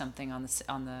receive something on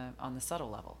the subtle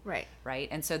level, right.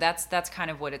 And so that's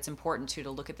kind of what it's important to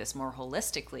look at this more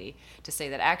holistically, to say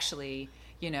that actually,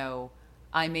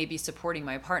 I may be supporting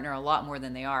my partner a lot more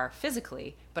than they are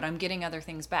physically, but I'm getting other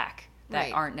things back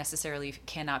that aren't necessarily,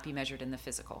 cannot be measured in the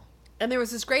physical. And there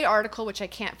was this great article, which I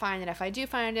can't find, and if I do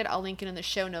find it, I'll link it in the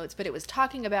show notes, but it was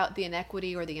talking about the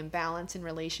inequity or the imbalance in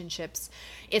relationships.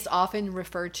 It's often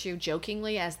referred to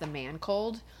jokingly as the man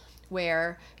cold,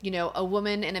 where, a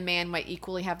woman and a man might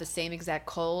equally have the same exact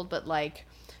cold, but like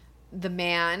the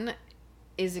man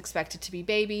is expected to be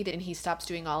babied and he stops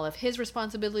doing all of his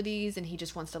responsibilities and he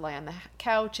just wants to lie on the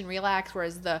couch and relax,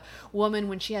 whereas the woman,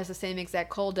 when she has the same exact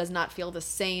cold, does not feel the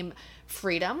same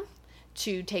freedom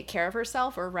to take care of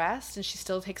herself or rest, and she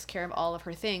still takes care of all of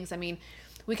her things. I mean,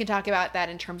 we can talk about that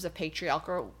in terms of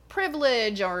patriarchal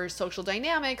privilege or social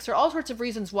dynamics or all sorts of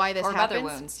reasons why this happens. Or mother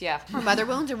wounds, yeah. Or mother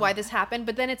wounds, or why this happened.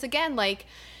 But then it's again like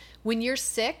when you're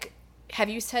sick, have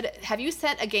you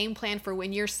set a game plan for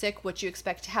when you're sick,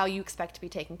 how you expect to be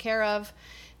taken care of?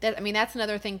 That's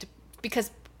another thing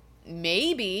because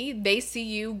maybe they see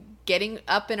you getting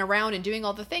up and around and doing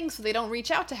all the things, so they don't reach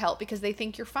out to help because they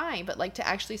think you're fine. But like to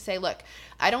actually say, look,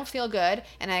 I don't feel good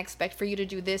and I expect for you to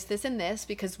do this, this, and this,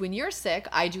 because when you're sick,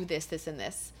 I do this, this, and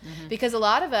this. Because a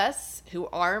lot of us who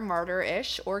are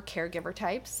martyr-ish or caregiver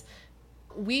types,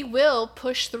 we will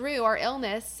push through our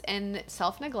illness and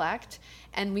self-neglect,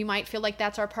 and we might feel like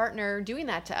that's our partner doing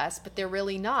that to us, but they're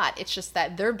really not. It's just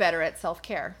that they're better at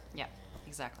self-care. Yeah,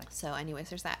 exactly. So anyways,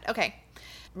 there's that. Okay.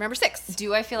 Number 6.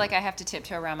 Do I feel like I have to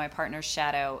tiptoe around my partner's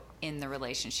shadow in the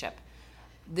relationship?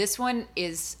 This one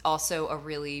is also a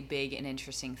really big and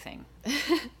interesting thing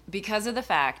because of the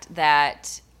fact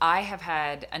that I have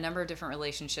had a number of different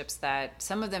relationships that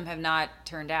some of them have not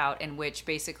turned out, in which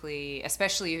basically,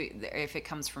 especially if it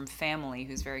comes from family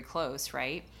who's very close,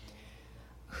 right?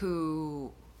 Who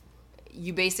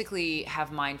you basically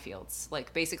have minefields.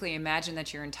 Like basically imagine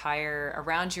that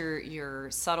around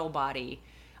your subtle body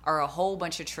are a whole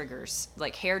bunch of triggers,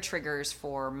 like hair triggers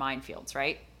for minefields,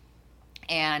 right?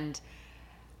 And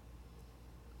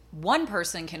one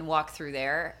person can walk through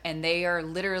there and they are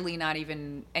literally not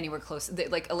even anywhere close.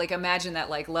 Like imagine that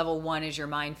like level 1 is your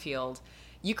minefield.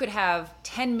 You could have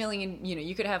 10 million,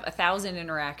 you could have 1,000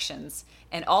 interactions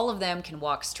and all of them can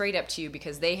walk straight up to you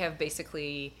because they have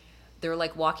they're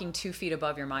like walking 2 feet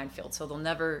above your minefield. So they'll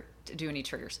never do any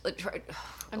triggers.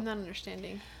 I'm not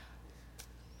understanding.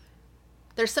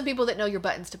 There's some people that know your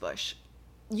buttons to push.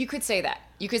 You could say that.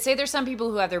 You could say there's some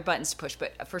people who have their buttons to push,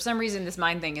 but for some reason this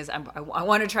mind thing is, I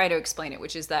want to try to explain it,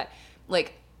 which is that,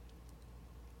 like,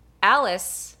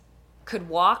 Alice could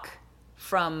walk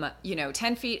from,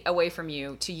 10 feet away from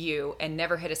you to you and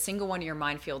never hit a single one of your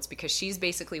minefields because she's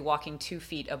basically walking 2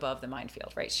 feet above the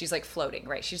minefield, right? She's like floating,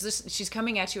 right? She's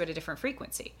coming at you at a different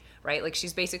frequency, right? Like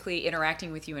she's basically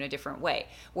interacting with you in a different way.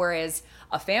 Whereas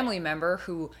a family member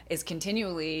who is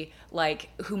continually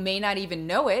who may not even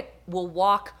know it will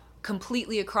walk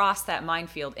completely across that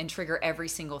minefield and trigger every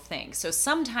single thing. So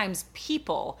sometimes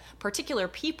particular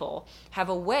people have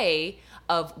a way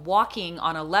of walking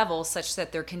on a level such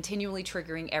that they're continually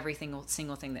triggering every single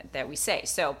thing that we say.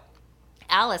 So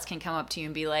Alice can come up to you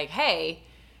and be like, hey,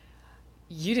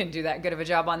 you didn't do that good of a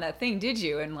job on that thing, did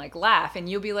you? And like laugh, and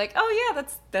you'll be like, oh yeah,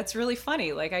 that's really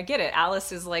funny. Like I get it.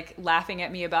 Alice is like laughing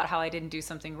at me about how I didn't do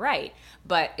something right.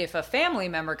 But if a family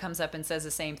member comes up and says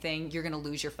the same thing, you're going to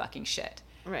lose your fucking shit.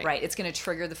 Right. It's going to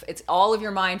trigger it's all of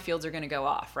your minefields are going to go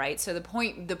off. Right. So the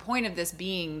point of this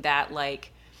being that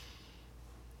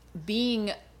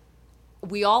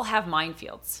we all have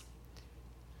minefields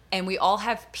and we all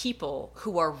have people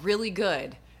who are really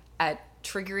good at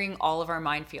triggering all of our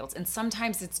minefields. And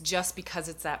sometimes it's just because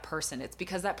it's that person. It's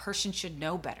because that person should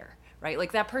know better, right?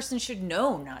 Like that person should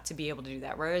know not to be able to do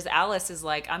that. Whereas Alice is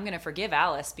like, I'm going to forgive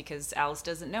Alice because Alice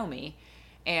doesn't know me.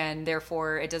 And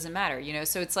therefore it doesn't matter,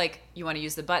 So it's like, you want to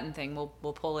use the button thing.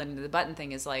 We'll pull into the button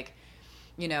thing is like,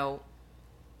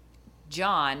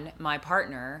 John, my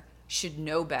partner, should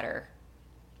know better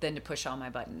than to push all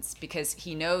my buttons because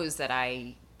he knows that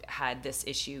I had this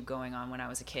issue going on when I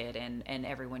was a kid and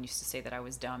everyone used to say that I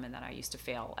was dumb and that I used to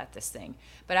fail at this thing.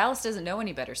 But Alice doesn't know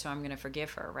any better, so I'm going to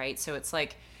forgive her, right? So it's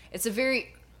like, it's a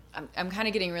very, I'm kind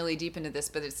of getting really deep into this,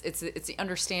 but it's the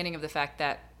understanding of the fact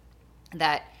that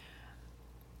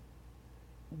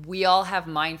we all have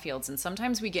minefields, and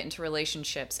sometimes we get into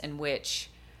relationships in which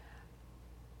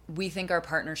we think our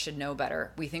partner should know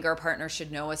better. We think our partner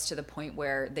should know us to the point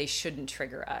where they shouldn't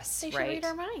trigger us. They should read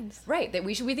our minds. Right. That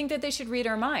we think that they should read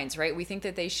our minds, right? We think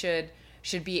that they should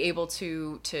be able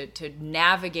to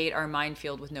navigate our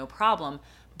minefield with no problem.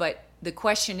 But the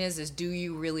question is do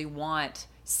you really want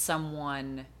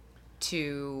someone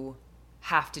to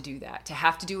have to do that, to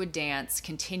have to do a dance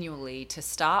continually, to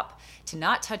stop, to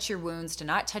not touch your wounds, to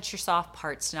not touch your soft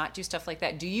parts, to not do stuff like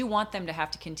that? Do you want them to have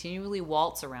to continually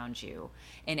waltz around you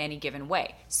in any given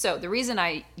way? So the reason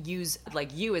I use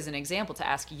you as an example to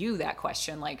ask you that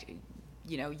question,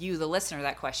 you, the listener,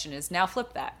 that question is now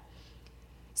flip that.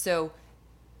 So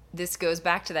this goes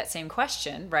back to that same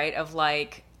question, right? Of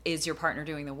is your partner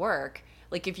doing the work?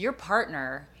 Like if your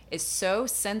partner is so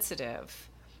sensitive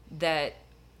that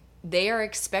they are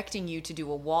expecting you to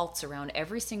do a waltz around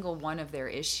every single one of their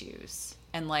issues.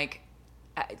 And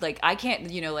I can't,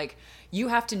 you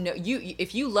have to know,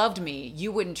 if you loved me,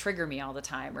 you wouldn't trigger me all the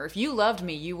time. Or if you loved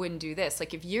me, you wouldn't do this.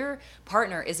 Like if your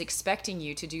partner is expecting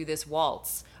you to do this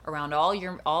waltz around all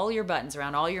your buttons,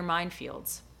 around all your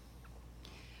minefields,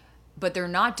 but they're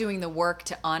not doing the work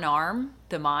to unarm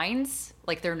the minds.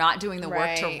 Like they're not doing the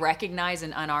work to Right. recognize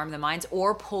and unarm the minds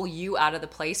or pull you out of the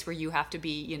place where you have to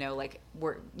be,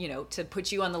 to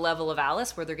put you on the level of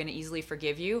Alice where they're going to easily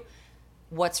forgive you.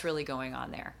 What's really going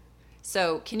on there?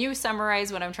 So can you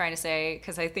summarize what I'm trying to say?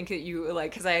 Because I think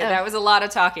that that was a lot of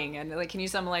talking. And like, can you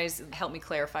summarize, help me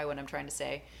clarify what I'm trying to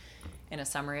say in a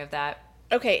summary of that?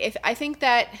 Okay, I think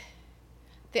that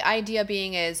the idea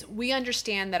being is we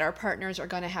understand that our partners are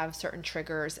going to have certain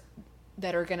triggers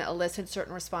that are going to elicit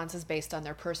certain responses based on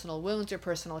their personal wounds or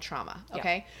personal trauma,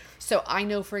 okay? So I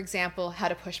know, for example, how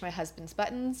to push my husband's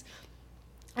buttons.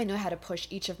 I know how to push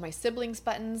each of my siblings'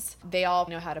 buttons. They all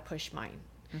know how to push mine.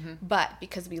 But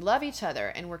because we love each other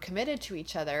and we're committed to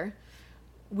each other,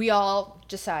 we all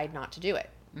decide not to do it.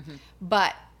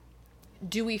 But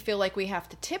do we feel like we have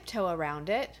to tiptoe around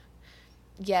it?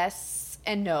 Yes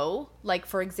and no. Like,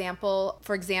 for example,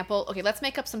 okay, let's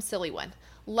make up some silly one.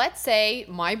 Let's say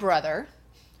my brother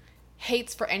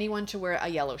hates for anyone to wear a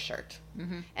yellow shirt.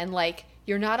 And like,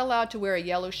 you're not allowed to wear a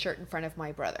yellow shirt in front of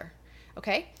my brother.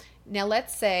 Okay? Now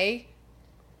let's say,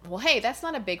 well, hey, that's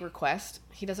not a big request.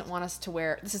 He doesn't want us to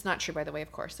wear, this is not true, by the way,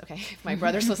 of course. Okay. If my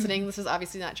brother's listening, this is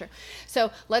obviously not true.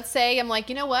 So let's say I'm like,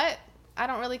 you know what? I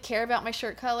don't really care about my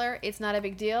shirt color. It's not a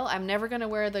big deal. I'm never going to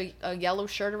wear a yellow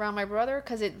shirt around my brother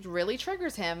because it really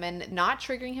triggers him, and not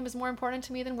triggering him is more important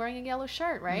to me than wearing a yellow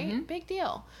shirt, right? Big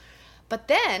deal. But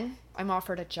then I'm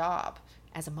offered a job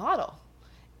as a model,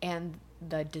 and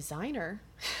the designer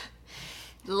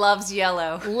Loves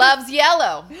yellow.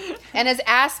 And has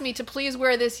asked me to please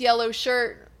wear this yellow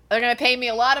shirt. They're going to pay me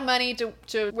a lot of money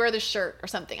to wear this shirt or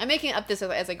something. I'm making up this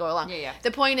as I go along. Yeah. The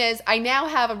point is, I now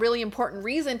have a really important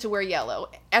reason to wear yellow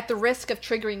at the risk of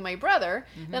triggering my brother.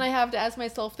 Then I have to ask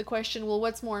myself the question, well,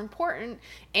 what's more important?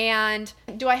 And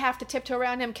do I have to tiptoe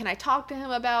around him? Can I talk to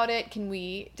him about it? Can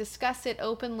we discuss it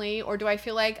openly? Or do I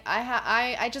feel like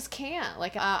I just can't?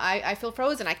 Like, I feel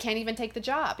frozen. I can't even take the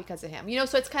job because of him.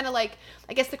 So it's kind of like,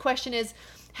 I guess the question is,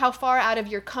 how far out of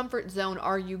your comfort zone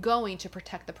are you going to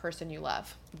protect the person you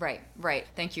love? Right.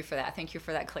 Thank you for that. Thank you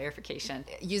for that clarification.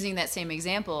 Using that same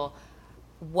example,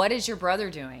 what is your brother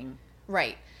doing?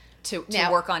 Right. To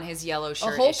Now, work on his yellow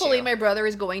shirt hopefully issue? my brother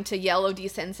is going to yellow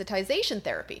desensitization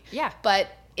therapy. Yeah. But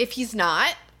if he's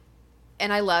not,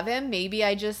 and I love him, maybe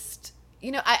I just,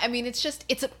 I mean, it's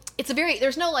a very,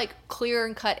 there's no like clear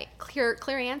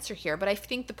answer here. But I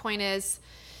think the point is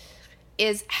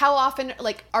how often,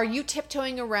 like, are you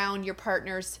tiptoeing around your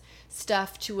partner's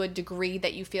stuff to a degree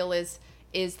that you feel is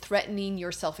threatening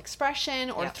your self-expression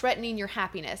or threatening your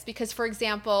happiness? Because, for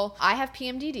example, I have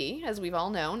PMDD, as we've all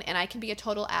known, and I can be a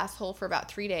total asshole for about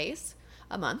 3 days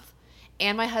a month.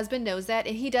 And my husband knows that,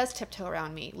 and he does tiptoe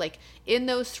around me. Like, in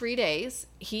those 3 days,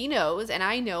 he knows, and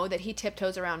I know that he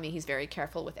tiptoes around me. He's very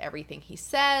careful with everything he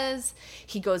says.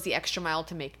 He goes the extra mile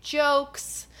to make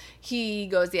jokes. He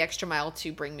goes the extra mile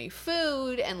to bring me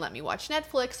food and let me watch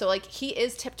Netflix. So, like, he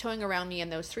is tiptoeing around me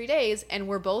in those 3 days, and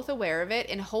we're both aware of it.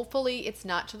 And hopefully it's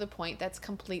not to the point that's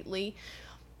completely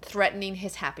threatening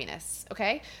his happiness,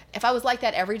 okay? If I was like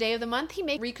that every day of the month, he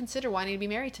may reconsider wanting to be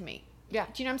married to me. Yeah.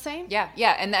 Do you know what I'm saying? Yeah.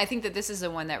 And I think that this is the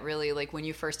one that really, like, when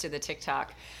you first did the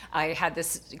TikTok, I had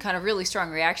this kind of really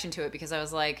strong reaction to it because I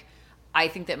was like, I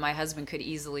think that my husband could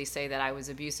easily say that I was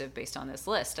abusive based on this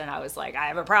list. And I was like, I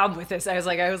have a problem with this. I was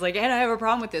like, and I have a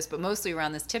problem with this, but mostly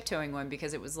around this tiptoeing one,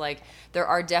 because it was like, there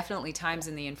are definitely times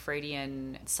in the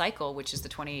infradian cycle, which is the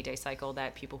 28-day cycle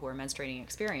that people who are menstruating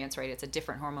experience, right? It's a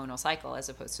different hormonal cycle as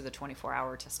opposed to the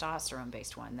 24-hour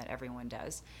testosterone-based one that everyone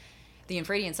does. The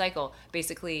infradian cycle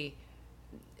basically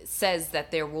says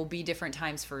that there will be different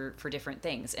times for different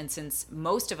things. And since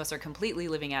most of us are completely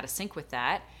living out of sync with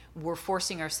that, we're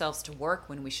forcing ourselves to work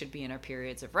when we should be in our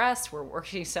periods of rest. We're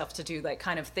working ourselves to do like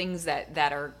kind of things that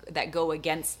go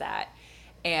against that.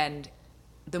 And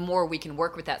the more we can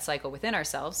work with that cycle within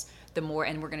ourselves, the more,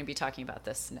 and we're going to be talking about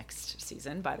this next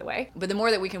season, by the way, but the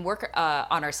more that we can work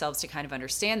on ourselves to kind of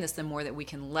understand this, the more that we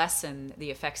can lessen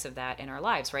the effects of that in our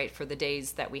lives, right? For the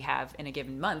days that we have in a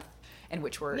given month in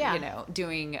which we're,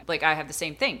 doing, like, I have the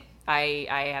same thing.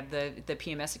 I have the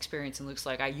PMS experience, and Luke's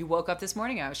like, you woke up this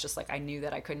morning. I was just like, I knew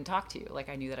that I couldn't talk to you. Like,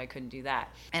 I knew that I couldn't do that.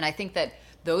 And I think that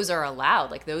those are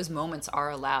allowed. Like, those moments are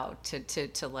allowed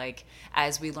to like,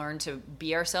 as we learn to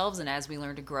be ourselves and as we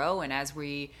learn to grow and as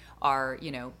we are,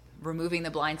 removing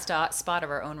the blind spot of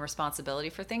our own responsibility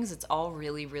for things, it's all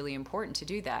really, really important to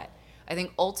do that. I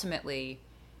think ultimately,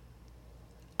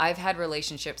 I've had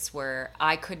relationships where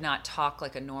I could not talk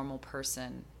like a normal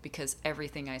person because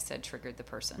everything I said triggered the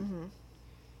person. Mm-hmm.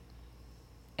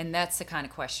 And that's the kind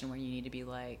of question where you need to be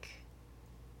like,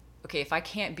 okay, if I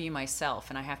can't be myself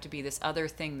and I have to be this other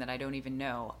thing that I don't even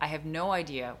know, I have no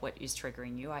idea what is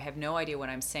triggering you. I have no idea what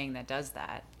I'm saying that does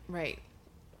that. Right.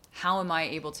 How am I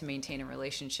able to maintain a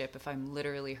relationship if I'm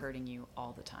literally hurting you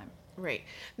all the time? Right.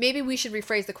 Maybe we should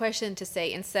rephrase the question to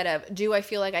say, instead of, do I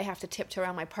feel like I have to tiptoe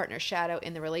around my partner's shadow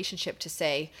in the relationship, to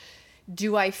say,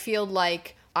 do I feel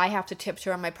like I have to tiptoe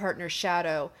around my partner's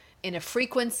shadow in a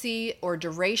frequency or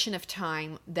duration of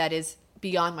time that is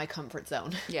beyond my comfort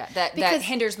zone? Yeah, that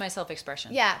hinders my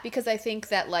self-expression. Yeah, because I think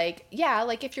that, like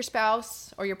if your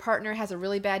spouse or your partner has a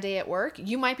really bad day at work,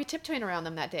 you might be tiptoeing around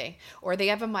them that day. Or they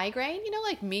have a migraine,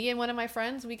 like me and one of my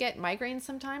friends, we get migraines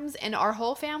sometimes, and our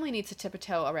whole family needs to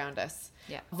tiptoe around us,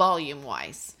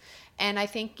 volume-wise. And I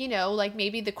think, like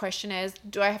maybe the question is,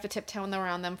 do I have to tiptoe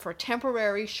around them for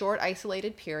temporary, short,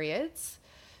 isolated periods?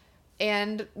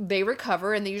 And they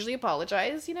recover and they usually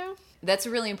apologize, That's a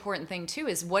really important thing too,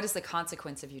 is what is the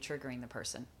consequence of you triggering the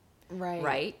person?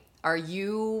 Right? Are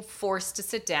you forced to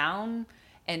sit down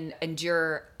and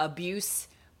endure abuse,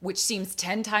 which seems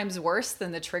 10 times worse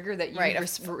than the trigger that you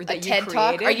that you TED created?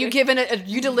 Talk? Are you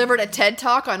you delivered a TED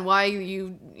Talk on why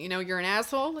you're an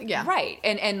asshole? Yeah. Right.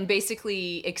 And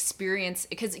basically experience,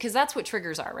 because that's what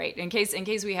triggers are, right? In case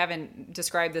we haven't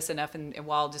described this enough, and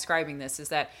while describing this, is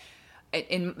that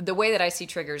in the way that I see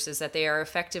triggers is that they are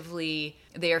effectively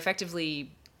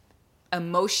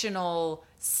emotional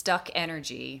stuck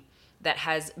energy that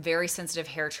has very sensitive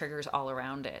hair triggers all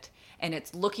around it. And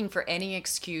it's looking for any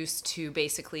excuse to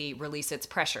basically release its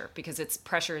pressure, because its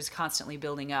pressure is constantly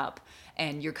building up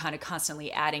and you're kind of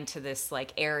constantly adding to this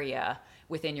like area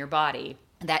within your body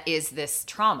that is this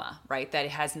trauma, right? That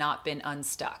it has not been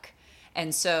unstuck.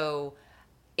 And so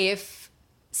if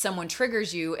someone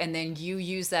triggers you and then you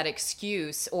use that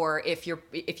excuse, or if you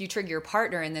trigger your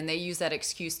partner and then they use that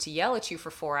excuse to yell at you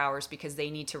for 4 hours because they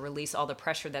need to release all the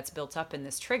pressure that's built up in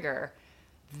this trigger,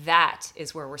 that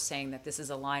is where we're saying that this is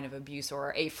a line of abuse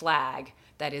or a flag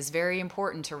that is very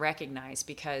important to recognize,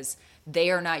 because they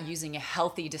are not using a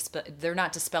healthy, they're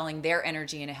not dispelling their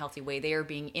energy in a healthy way. They are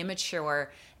being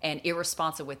immature and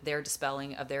irresponsible with their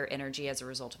dispelling of their energy as a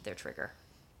result of their trigger.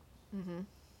 Mm-hmm.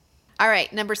 All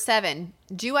right, number 7,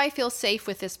 do I feel safe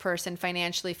with this person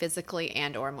financially, physically,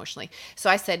 and or emotionally? So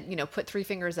I said, put 3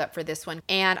 fingers up for this one.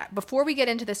 And before we get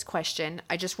into this question,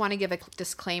 I just want to give a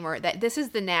disclaimer that this is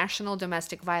the National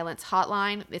Domestic Violence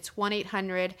Hotline. It's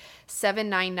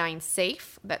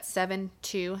 1-800-799-SAFE. That's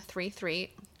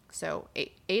 7233. So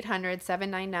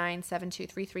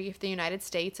 800-799-7233 if the United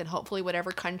States, and hopefully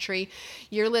whatever country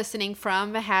you're listening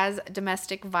from has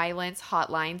domestic violence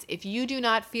hotlines. If you do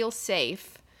not feel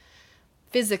safe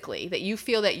physically, that you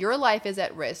feel that your life is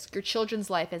at risk, your children's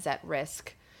life is at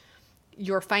risk,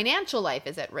 your financial life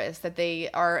is at risk, that they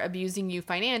are abusing you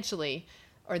financially,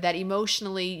 or that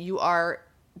emotionally you are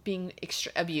being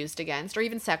abused against, or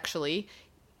even sexually,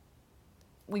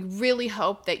 we really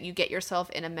hope that you get yourself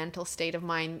in a mental state of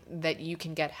mind that you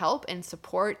can get help and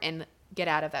support and get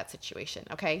out of that situation.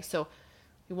 Okay, so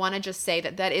we want to just say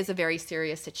that is a very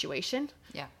serious situation.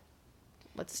 Yeah.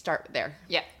 Let's start there.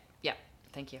 Yeah.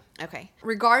 Thank you. Okay.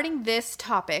 Regarding this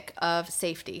topic of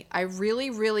safety, I really,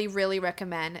 really, really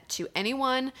recommend to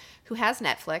anyone who has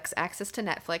Netflix, access to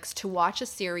Netflix, to watch a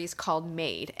series called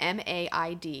Maid,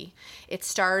 M-A-I-D. It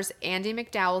stars Andie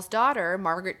MacDowell's daughter,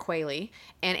 Margaret Qualley,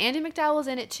 and Andie MacDowell is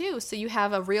in it too. So you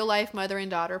have a real-life mother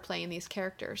and daughter playing these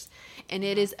characters. And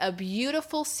it is a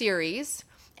beautiful series.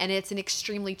 And it's an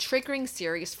extremely triggering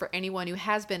series for anyone who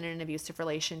has been in an abusive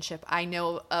relationship. I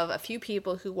know of a few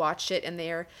people who watched it and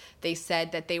they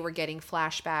said that they were getting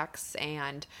flashbacks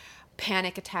and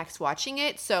panic attacks watching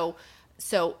it. So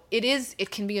it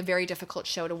can be a very difficult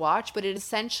show to watch, but it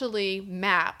essentially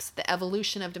maps the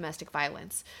evolution of domestic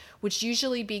violence, which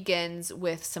usually begins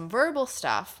with some verbal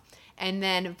stuff and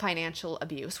then financial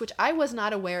abuse, which I was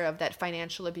not aware of, that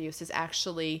financial abuse is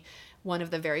actually one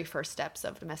of the very first steps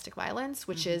of domestic violence,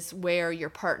 which is where your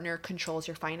partner controls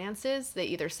your finances. They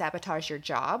either sabotage your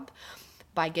job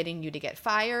by getting you to get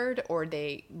fired, or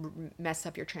they mess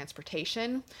up your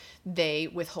transportation. They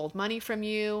withhold money from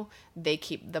you. They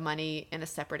keep the money in a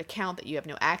separate account that you have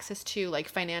no access to. Like,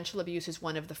 financial abuse is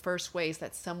one of the first ways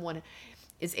that someone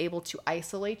is able to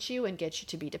isolate you and get you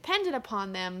to be dependent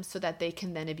upon them so that they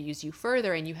can then abuse you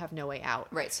further and you have no way out.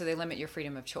 Right. So they limit your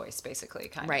freedom of choice,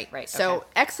 basically. Right. Right. So okay.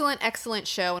 excellent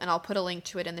show. And I'll put a link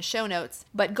to it in the show notes.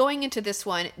 But going into this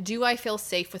one, do I feel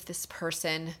safe with this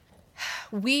person?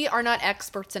 We are not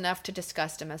experts enough to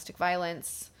discuss domestic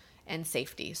violence and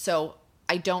safety. So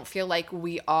I don't feel like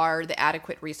we are the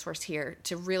adequate resource here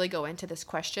to really go into this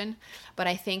question. But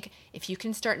I think if you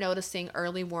can start noticing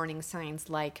early warning signs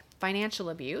like financial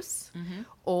abuse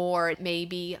or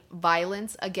maybe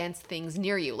violence against things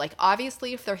near you, like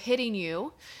obviously if they're hitting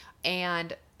you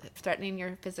and threatening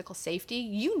your physical safety,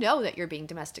 you know that you're being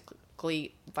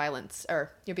domestically violence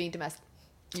or you're being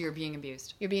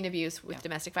abused. You're being abused with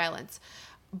domestic violence.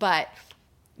 But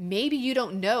maybe you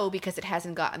don't know because it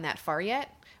hasn't gotten that far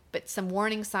yet. But some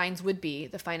warning signs would be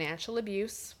the financial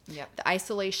abuse, the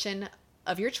isolation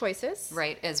of your choices.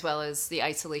 Right, as well as the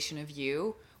isolation of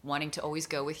you, wanting to always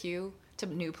go with you to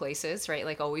new places, right?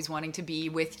 Like always wanting to be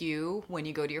with you when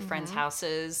you go to your friends'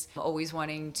 houses, always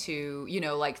wanting to,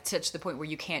 like touch the point where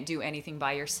you can't do anything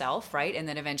by yourself, right? And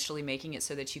then eventually making it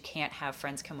so that you can't have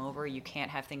friends come over, you can't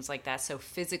have things like that. So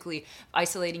physically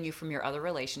isolating you from your other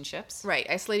relationships. Right,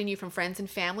 isolating you from friends and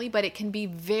family, but it can be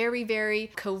very,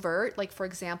 very covert. Like, for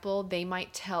example, they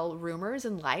might tell rumors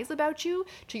and lies about you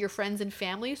to your friends and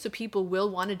family, so people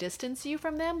will want to distance you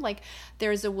from them. Like,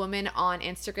 there's a woman on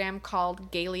Instagram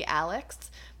called Gaily Alex,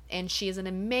 and she is an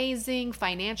amazing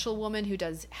financial woman who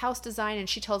does house design, and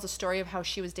she tells a story of how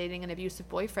she was dating an abusive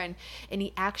boyfriend, and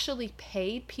he actually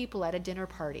paid people at a dinner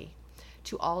party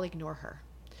to all ignore her.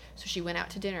 So she went out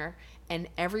to dinner, and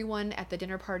everyone at the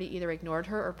dinner party either ignored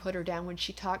her or put her down when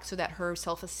she talked so that her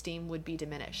self-esteem would be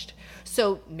diminished.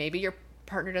 So maybe your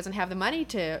partner doesn't have the money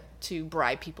to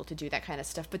bribe people to do that kind of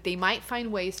stuff, but they might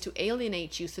find ways to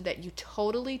alienate you so that you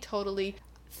totally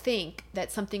think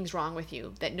that something's wrong with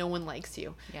you, that no one likes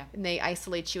you. Yeah. And they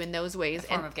isolate you in those ways. A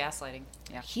form of gaslighting.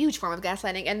 Yeah. Huge form of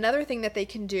gaslighting. And another thing that they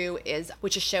can do is,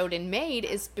 which is showed in Maid,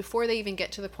 is before they even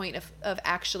get to the point of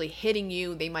actually hitting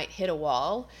you, they might hit a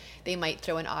wall, they might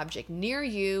throw an object near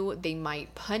you, they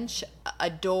might punch a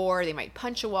door, they might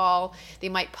punch a wall, they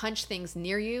might punch things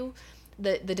near you.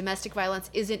 The domestic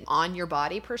violence isn't on your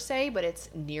body per se, but it's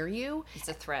near you. It's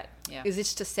a threat. Yeah. Is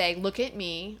it's to say, look at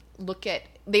me,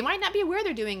 they might not be aware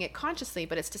they're doing it consciously,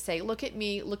 but it's to say, look at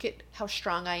me, look at how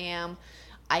strong I am.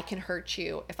 I can hurt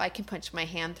you. If I can punch my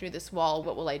hand through this wall,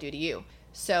 what will I do to you?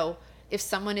 So if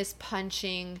someone is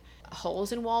punching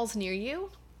holes in walls near you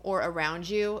or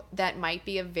around you, that might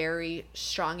be a very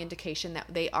strong indication that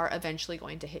they are eventually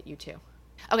going to hit you too.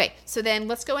 Okay, so then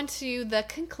let's go into the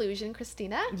conclusion,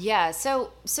 Christina. Yeah,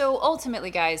 so ultimately,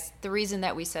 guys, the reason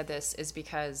that we said this is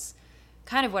because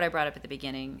kind of what I brought up at the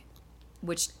beginning,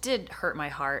 which did hurt my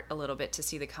heart a little bit to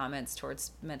see the comments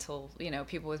towards people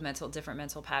with different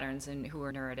mental patterns and who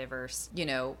are neurodiverse.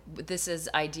 This is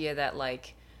idea that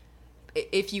like,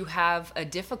 if you have a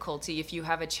difficulty, if you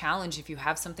have a challenge, if you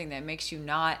have something that makes you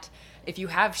not, if you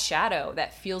have shadow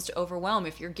that feels to overwhelm,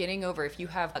 if you're getting over, if you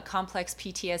have a complex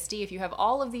PTSD, if you have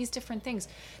all of these different things,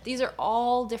 these are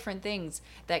all different things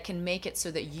that can make it so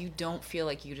that you don't feel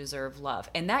like you deserve love.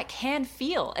 And that can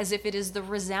feel as if it is the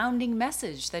resounding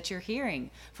message that you're hearing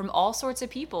from all sorts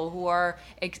of people who are,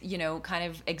 kind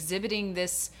of exhibiting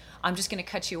this, I'm just going to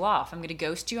cut you off. I'm going to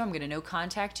ghost you. I'm going to no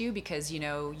contact you because,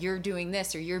 you're doing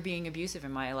this or you're being abusive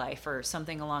in my life or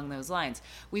something along those lines.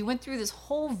 We went through this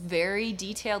whole very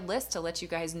detailed list to let you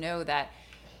guys know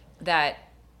that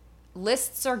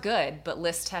lists are good, but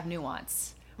lists have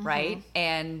nuance, right?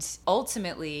 And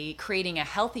ultimately creating a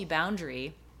healthy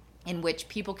boundary in which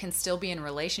people can still be in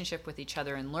relationship with each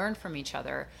other and learn from each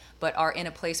other, but are in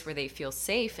a place where they feel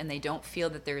safe and they don't feel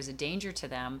that there is a danger to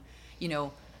them,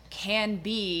 can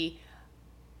be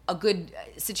a good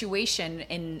situation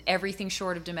in everything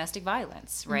short of domestic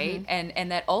violence, right?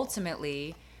 And that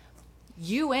ultimately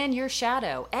you and your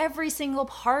shadow, every single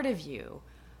part of you,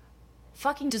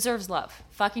 fucking deserves love.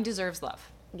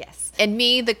 Yes. And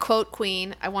me, the quote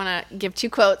queen, I want to give 2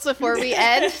 quotes before we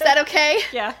end. Is that okay?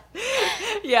 Yeah.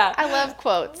 Yeah. I love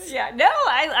quotes. Yeah. No,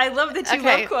 I love that you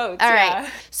love quotes. All right.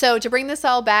 So to bring this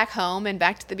all back home and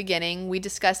back to the beginning, we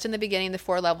discussed in the beginning the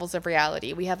 4 levels of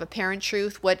reality. We have apparent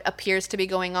truth, what appears to be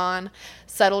going on,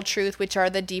 subtle truth, which are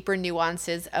the deeper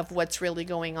nuances of what's really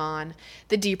going on,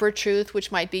 the deeper truth,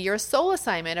 which might be your soul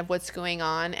assignment of what's going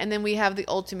on, and then we have the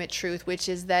ultimate truth, which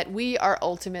is that we are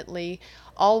ultimately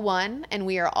all one and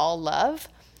we are all love.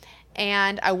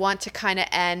 And I want to kind of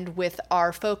end with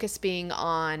our focus being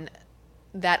on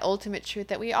that ultimate truth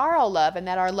that we are all love and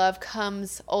that our love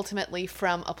comes ultimately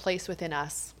from a place within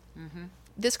us.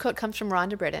 This quote comes from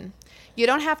Rhonda Britton. You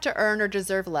don't have to earn or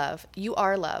deserve love. You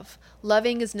are love.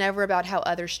 Loving is never about how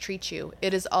others treat you.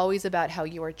 It is always about how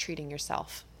you are treating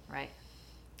yourself. Right.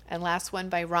 And last one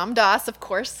by Ram Dass, of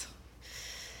course.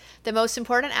 The most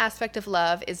important aspect of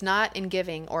love is not in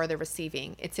giving or the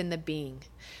receiving. It's in the being.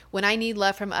 When I need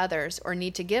love from others or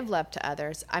need to give love to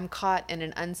others, I'm caught in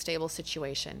an unstable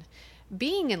situation.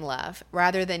 Being in love,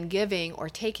 rather than giving or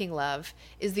taking love,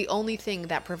 is the only thing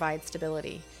that provides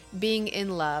stability. Being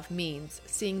in love means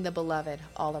seeing the beloved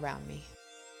all around me.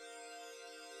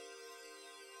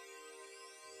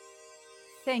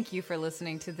 Thank you for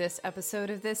listening to this episode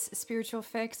of This Spiritual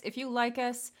Fix. If you like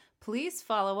us, please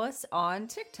follow us on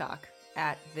TikTok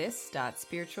at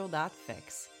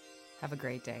this.spiritual.fix. Have a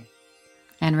great day.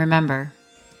 And remember,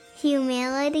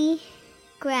 Humility,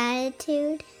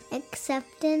 gratitude,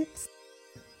 acceptance,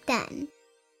 done.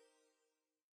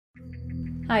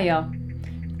 Hi, y'all.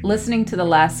 Listening to the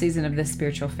last season of This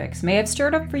Spiritual Fix may have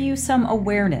stirred up for you some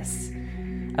awareness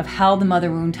of how the mother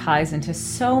wound ties into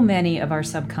so many of our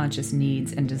subconscious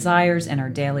needs and desires in our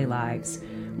daily lives.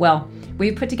 Well,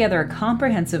 we've put together a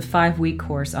comprehensive 5-week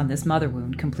course on this mother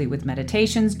wound, complete with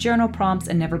meditations, journal prompts,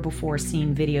 and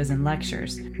never-before-seen videos and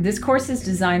lectures. This course is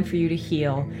designed for you to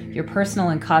heal your personal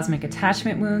and cosmic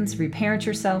attachment wounds, reparent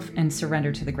yourself, and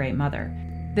surrender to the Great Mother.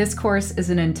 This course is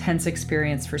an intense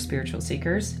experience for spiritual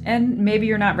seekers, and maybe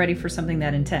you're not ready for something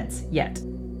that intense yet.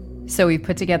 So we've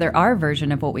put together our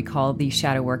version of what we call the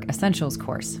Shadow Work Essentials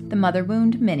course, the Mother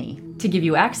Wound Mini, to give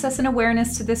you access and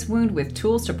awareness to this wound with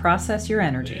tools to process your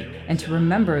energy and to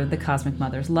remember the Cosmic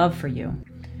Mother's love for you.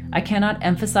 I cannot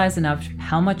emphasize enough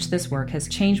how much this work has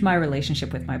changed my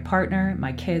relationship with my partner,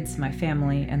 my kids, my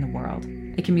family, and the world.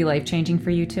 It can be life-changing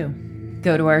for you too.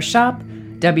 Go to our shop,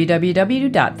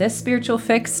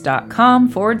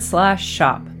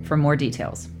 www.thisspiritualfix.com/shop for more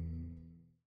details.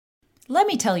 Let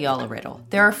me tell you all a riddle.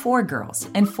 There are 4 girls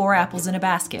and 4 apples in a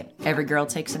basket. Every girl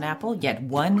takes an apple, yet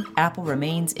 1 apple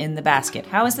remains in the basket.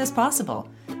 How is this possible?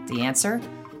 The answer?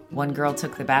 1 girl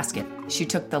took the basket. She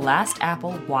took the last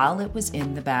apple while it was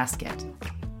in the basket.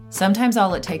 Sometimes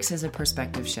all it takes is a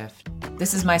perspective shift.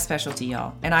 This is my specialty,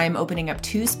 y'all, and I am opening up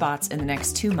 2 spots in the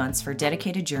next 2 months for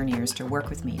dedicated journeyers to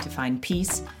work with me to find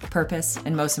peace, purpose,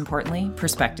 and most importantly,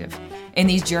 perspective. In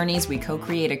these journeys, we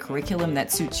co-create a curriculum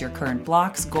that suits your current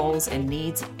blocks, goals, and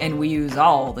needs, and we use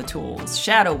all the tools: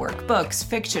 shadow work, books,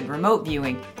 fiction, remote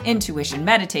viewing, intuition,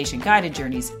 meditation, guided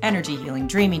journeys, energy healing,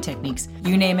 dreaming techniques,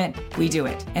 you name it, we do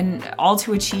it, and all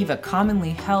to achieve a commonly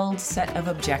held set of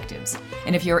objectives.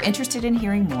 And if you're interested in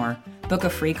hearing more, book a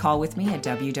free call with me at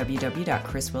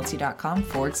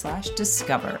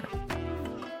www.chriswiltsey.com/discover.